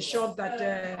ensured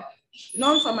that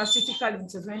non-pharmaceutical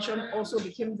intervention also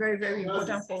became very, very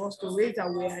important for us to raise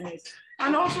awareness.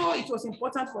 And also it was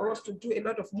important for us to do a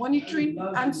lot of monitoring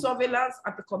and surveillance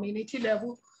at the community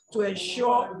level to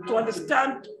ensure, to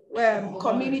understand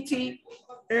community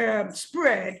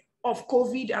spread of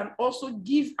COVID and also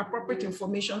give appropriate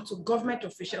information to government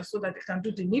officials so that they can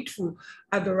do the needful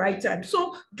at the right time.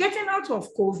 So getting out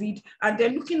of COVID and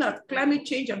then looking at climate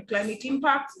change and climate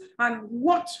impact and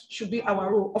what should be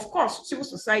our role. Of course, civil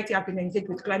society have been engaged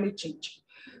with climate change.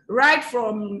 Right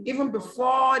from even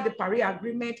before the Paris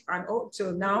Agreement and up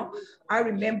till now, I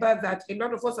remember that a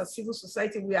lot of us as civil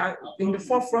society, we are in the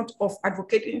forefront of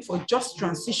advocating for just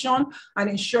transition and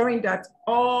ensuring that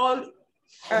all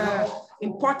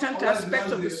important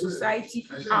aspects of the society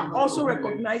are also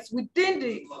recognized within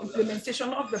the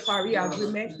implementation of the Paris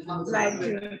Agreement, like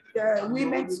the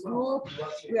women's group.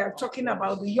 We are talking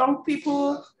about the young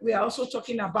people. We are also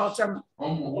talking about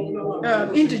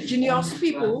indigenous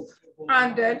people,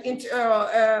 and then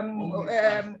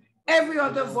every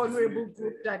other vulnerable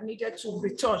group that needed to be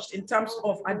touched in terms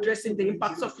of addressing the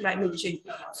impacts of climate change.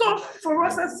 So for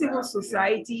us as civil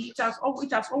society, it has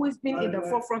always been in the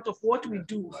forefront of what we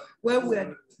do when we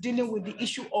are dealing with the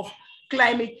issue of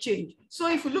climate change. So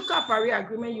if you look at Paris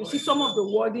Agreement, you see some of the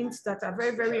wordings that are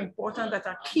very, very important, that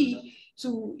are key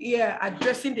to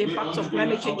addressing the impacts of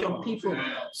climate change on people.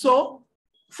 So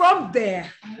from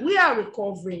there, we are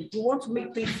recovering. We want to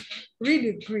make things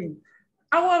really green.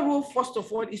 Our role, first of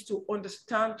all, is to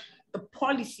understand the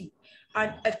policy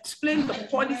and explain the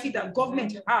policy that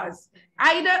government has,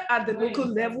 either at the local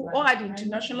level or at the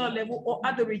international level or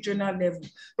at the regional level,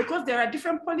 because there are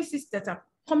different policies that are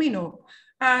coming up.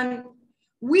 And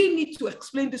we need to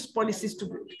explain these policies to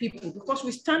people because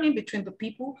we stand in between the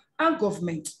people and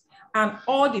government and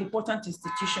all the important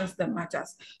institutions that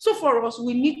matters. So for us,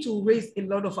 we need to raise a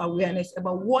lot of awareness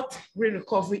about what green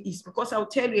recovery is, because I'll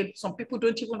tell you, some people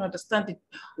don't even understand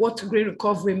what green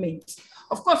recovery means.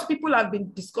 Of course, people have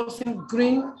been discussing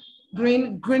green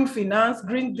finance,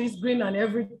 green this, green and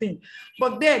everything.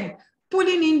 But then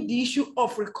pulling in the issue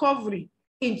of recovery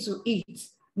into it.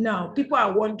 Now, people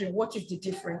are wondering, what is the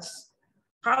difference?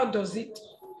 How does it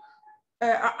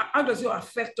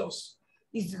affect us?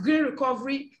 Is green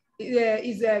recovery,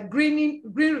 is a green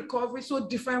recovery so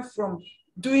different from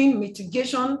doing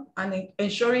mitigation and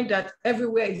ensuring that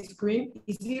everywhere is green?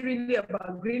 Is it really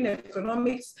about green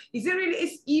economics? Is it really,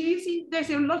 it's easy? There's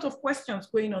a lot of questions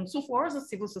going on. So for us as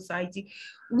civil society,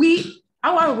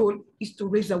 our role is to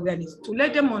raise awareness, to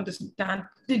let them understand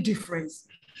the difference.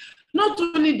 Not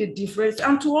only the difference,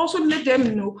 and to also let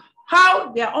them know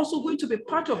how they are also going to be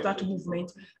part of that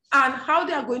movement and how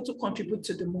they are going to contribute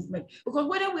to the movement. Because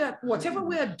whatever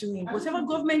we are doing, whatever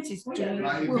government is doing,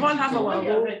 we all have our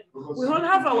role. We all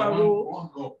have our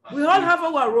role. We all have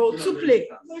our role to play.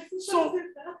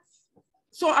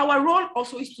 So our role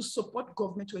also is to support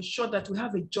government to ensure that we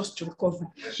have a just recovery.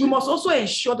 We must also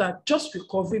ensure that just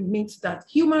recovery means that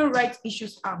human rights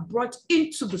issues are brought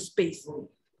into the space.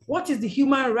 What is the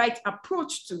human rights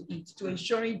approach to it, to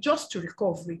ensuring just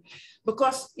recovery?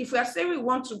 Because if we are saying we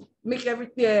want to make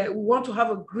everything, we want to have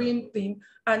a green thing,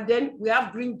 and then we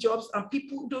have green jobs and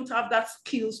people don't have that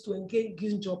skills to engage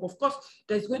green job, of course,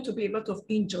 there's going to be a lot of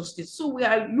injustice. So we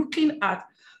are looking at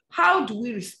how do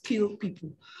we reskill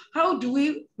people? How do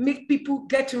we make people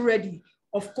get ready,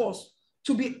 of course,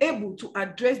 to be able to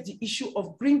address the issue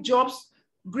of green jobs,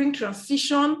 green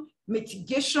transition,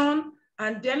 mitigation,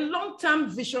 and then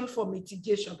long-term vision for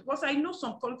mitigation. Because I know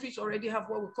some countries already have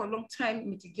what we call long-term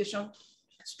mitigation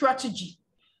strategy.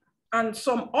 And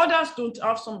some others don't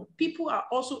have. Some people are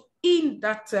also in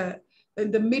that, in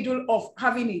the middle of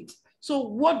having it. So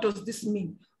what does this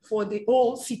mean for the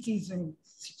whole citizenship?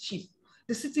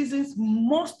 The citizens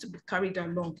must be carried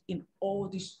along in all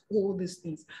these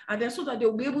things. And then so that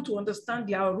they'll be able to understand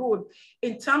their role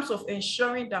in terms of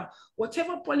ensuring that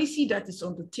whatever policy that is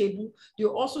on the table, they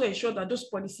also ensure that those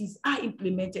policies are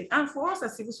implemented. And for us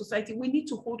as civil society, we need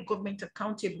to hold government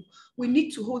accountable. We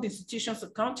need to hold institutions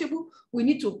accountable. We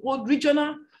need to hold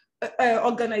regional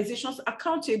organizations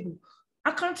accountable.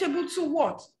 Accountable to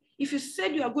what? If you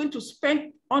said you are going to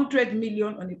spend 100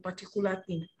 million on a particular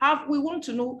thing, we want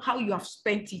to know how you have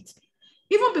spent it.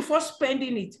 Even before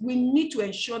spending it, we need to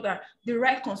ensure that the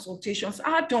right consultations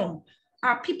are done.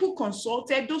 Are people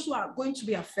consulted? Those who are going to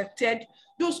be affected,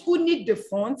 those who need the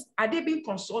funds, are they being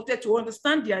consulted to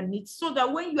understand their needs so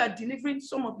that when you are delivering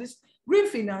some of this green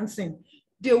financing,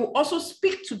 they will also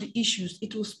speak to the issues.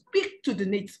 It will speak to the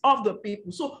needs of the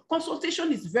people. So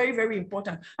consultation is very, very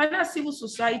important. And as civil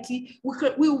society,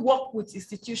 we work with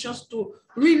institutions to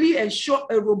really ensure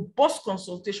a robust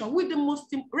consultation with the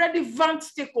most relevant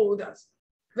stakeholders.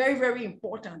 Very, very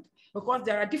important, because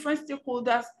there are different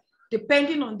stakeholders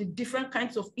depending on the different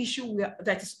kinds of issue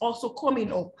that is also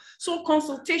coming up. So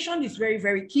consultation is very,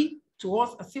 very key to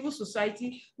us as civil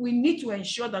society. We need to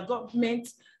ensure that government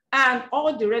and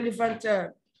all the relevant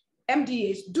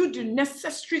MDAs do the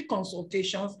necessary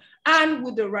consultations and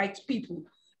with the right people.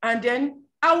 And then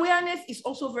awareness is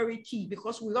also very key,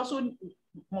 because we also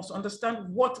must understand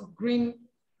what green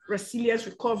resilience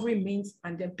recovery means,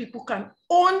 and then people can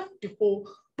own the whole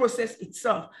process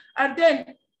itself. And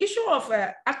then issue of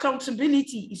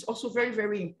accountability is also very,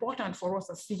 very important for us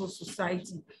as civil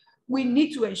society. We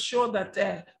need to ensure that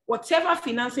whatever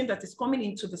financing that is coming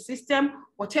into the system,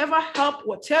 whatever help,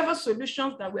 whatever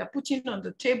solutions that we are putting on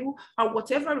the table, and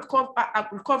whatever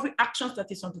recovery actions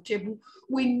that is on the table,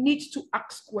 we need to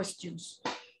ask questions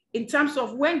in terms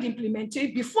of when the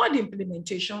implementation, before the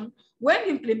implementation, when the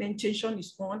implementation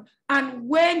is on, and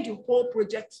when the whole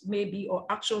project maybe or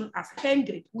action has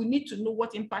ended. We need to know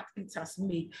what impact it has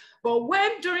made. But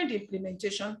when during the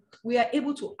implementation, we are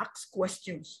able to ask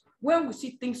questions. When we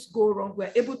see things go wrong,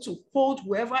 we're able to hold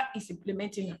whoever is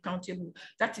implementing accountable.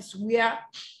 That is where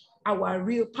our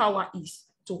real power is,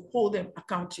 to hold them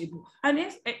accountable. And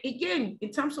again,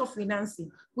 in terms of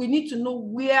financing, we need to know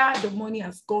where the money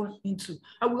has gone into.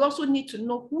 And we also need to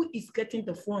know who is getting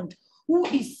the fund, who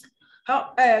is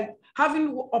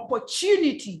having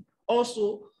opportunity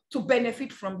also to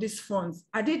benefit from these funds.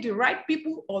 Are they the right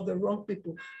people or the wrong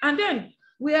people? And then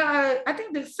I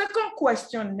think the second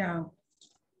question now,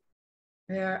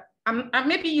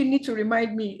 maybe you need to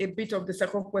remind me a bit of the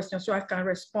second question so I can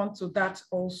respond to that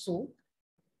also.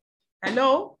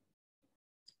 Hello?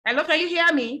 Hello, can you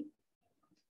hear me?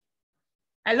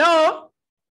 Hello?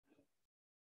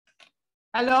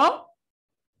 Hello?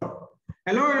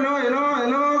 Hello.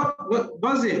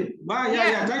 Buzzy.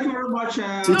 Yeah. Thank you very much.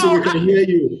 Titi, we can hear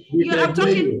you. I'm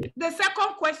talking. The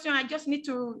second question, I just need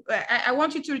to, I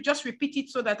want you to just repeat it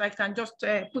so that I can just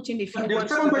put in a few words.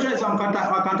 The second question is on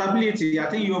accountability. I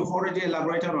think you've already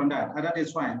elaborated on that. That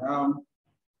is fine.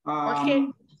 Okay.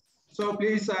 So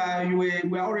please,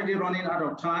 we are already running out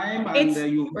of time, and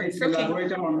you've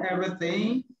elaborated on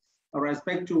everything with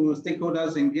respect to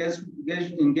stakeholders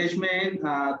engagement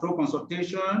through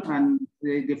consultation and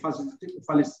the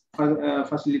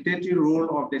facilitating role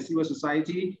of the civil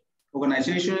society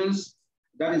organizations.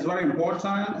 That is very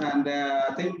important, and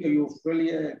I think you've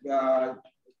really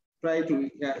tried to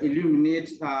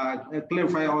illuminate,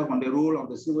 clarify on the role of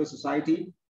the civil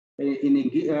society in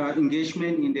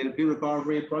engagement in the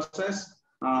recovery process,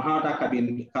 how that can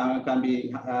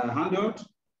be handled.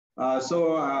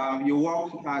 So you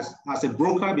work as a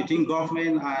broker between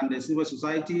government and the civil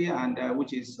society, and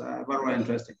which is very, very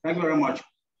interesting. Thank you very much.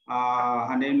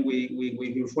 And then we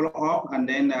will follow up. And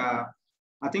then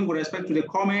I think with respect to the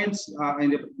comments in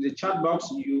the chat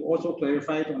box, you also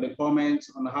clarified on the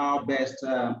comments on how best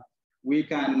we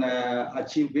can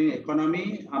achieve green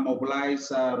economy and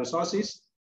mobilize resources.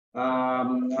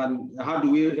 And how do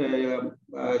we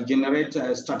generate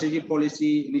strategic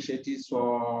policy initiatives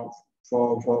for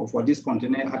this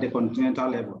continent at the continental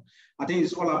level? I think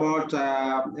it's all about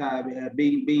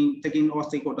taking all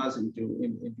stakeholders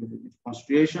into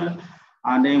consideration,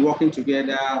 and then working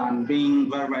together and being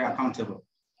very, very accountable.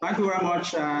 Thank you very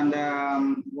much. And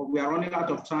we are running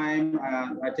out of time.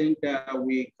 I think I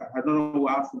don't know, we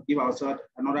have to give ourselves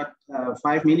another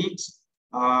 5 minutes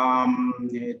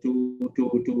to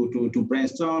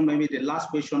brainstorm. Maybe the last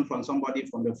question from somebody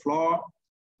from the floor.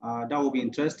 That will be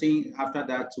interesting. After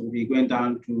that, we'll be going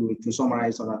down to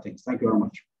summarize other things. Thank you very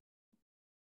much.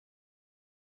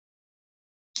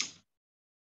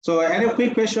 So any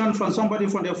quick question from somebody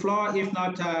from the floor? If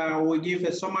not, we'll give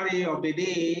a summary of the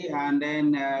day, and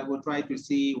then we'll try to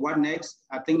see what next.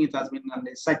 I think it has been a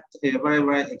very,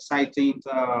 very exciting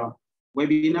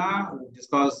webinar. We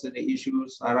discussed the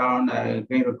issues around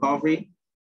green recovery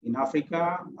in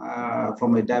Africa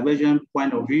from a divergent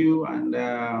point of view. And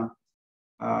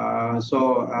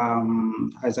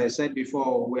as I said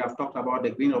before, we have talked about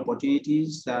the green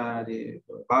opportunities, the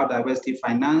biodiversity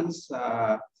finance,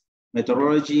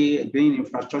 methodology, green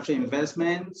infrastructure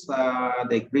investments,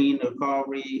 the green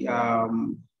recovery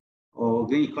or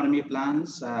green economy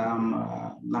plans,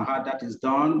 how that is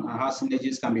done, and how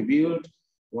synergies can be built.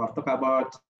 We have talked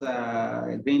about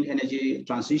green energy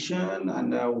transition,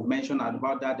 and we've mentioned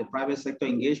about that, the private sector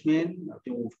engagement. I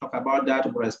think we've talked about that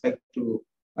with respect to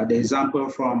the example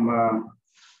from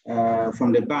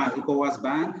the bank, ECOWAS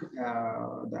Bank.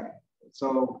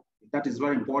 So that is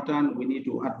very important. We need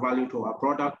to add value to our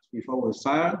product before we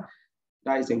sell.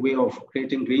 That is a way of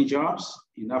creating green jobs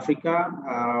in Africa.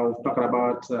 We've talked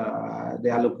about the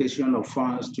allocation of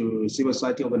funds to civil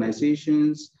society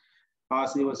organizations, how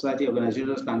civil society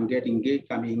organizations can be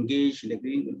engaged in the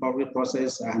green recovery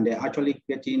process, and they're actually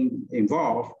getting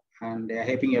involved, and they're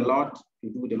helping a lot to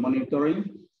do the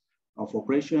monitoring of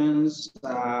operations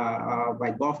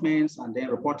by governments, and then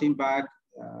reporting back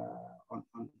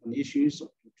issues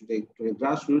to the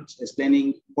grassroots,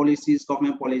 explaining policies,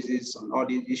 government policies on all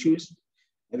these issues.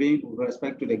 I think with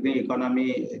respect to the green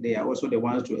economy, they are also the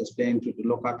ones to explain to the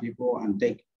local people and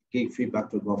give feedback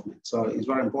to government. So it's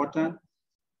very important.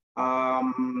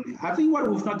 I think what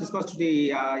we've not discussed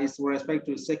today is with respect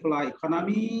to circular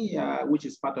economy, which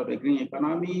is part of the green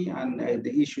economy, and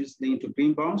the issues linked to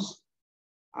green bonds,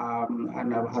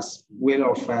 and as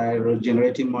well of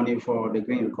generating money for the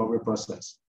green recovery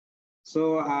process.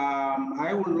 So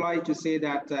I would like to say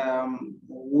that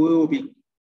we will be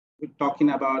talking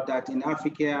about that in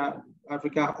Africa.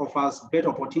 Africa offers great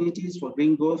opportunities for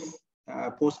green growth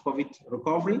post-COVID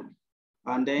recovery.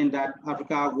 And then that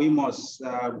Africa, we must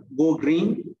go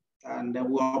green, and then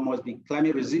we must be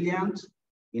climate resilient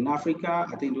in Africa.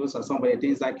 I think those are some of the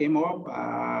things that came up,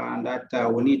 and that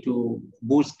we need to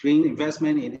boost green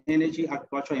investment in energy,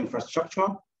 agriculture, infrastructure.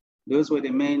 Those were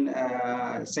the main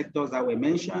sectors that were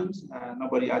mentioned.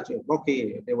 Nobody actually,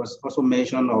 okay, there was also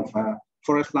mention of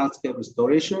forest landscape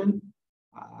restoration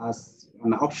as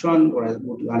an option or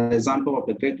an example of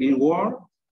the Great Green Wall.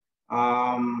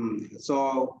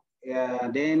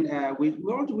 Then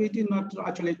we did not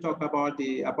actually talk about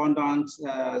the abundant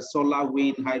solar,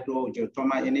 wind, hydro,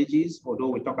 geothermal energies, although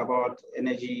we talk about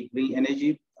green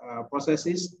energy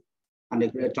processes and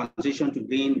the transition to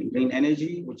green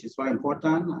energy, which is very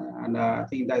important. And I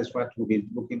think that is what we'll be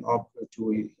looking up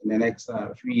to in the next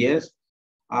few years.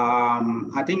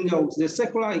 I think the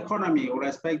circular economy with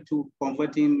respect to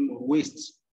converting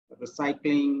waste,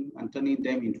 recycling, and turning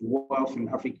them into wealth in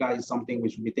Africa is something we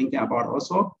should be thinking about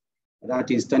also.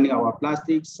 That is turning our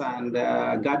plastics and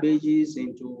garbages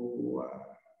into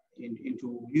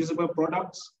usable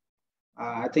products.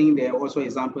 I think there are also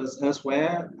examples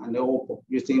elsewhere, and they're all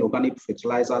using organic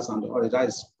fertilizers and all that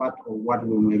is part of what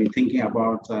we may be thinking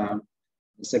about the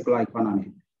circular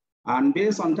economy. And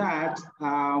based on that,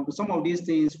 some of these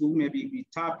things we may be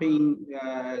tapping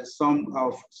some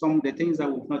of the things that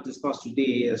we've not discussed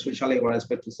today, especially with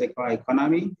respect to circular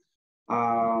economy.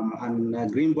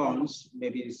 And green bonds,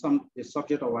 maybe the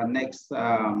subject of our next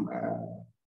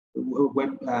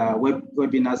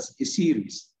webinar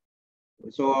series.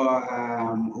 So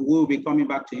we'll be coming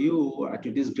back to you,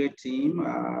 to this great team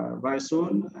very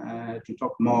soon to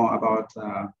talk more about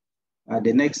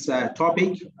the next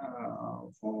topic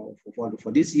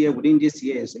for this year. Within this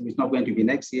year, it's not going to be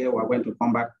next year. We're going to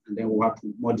come back and then we'll have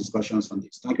more discussions on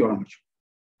this. Thank you very much.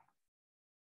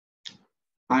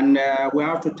 And we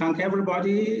have to thank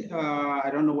everybody. I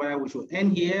don't know where we should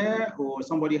end here, or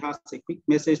somebody has a quick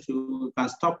message can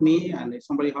stop me. And if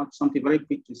somebody has something very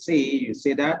quick to say, you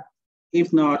say that.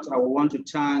 If not, I want to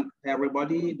thank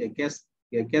everybody, the guest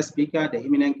speaker, the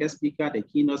eminent guest speaker, the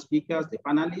keynote speakers, the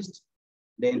panelists,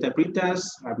 the interpreters.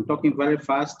 I'm talking very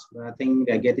fast, but I think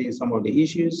they're getting some of the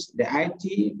issues, the IT,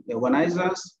 the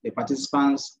organizers, the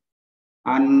participants,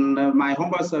 and my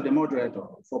humble self, the moderator,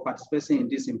 for participating in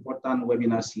this important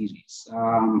webinar series.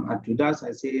 And to that,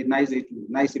 I say nice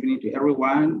evening to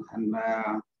everyone, and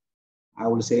I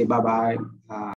will say bye-bye.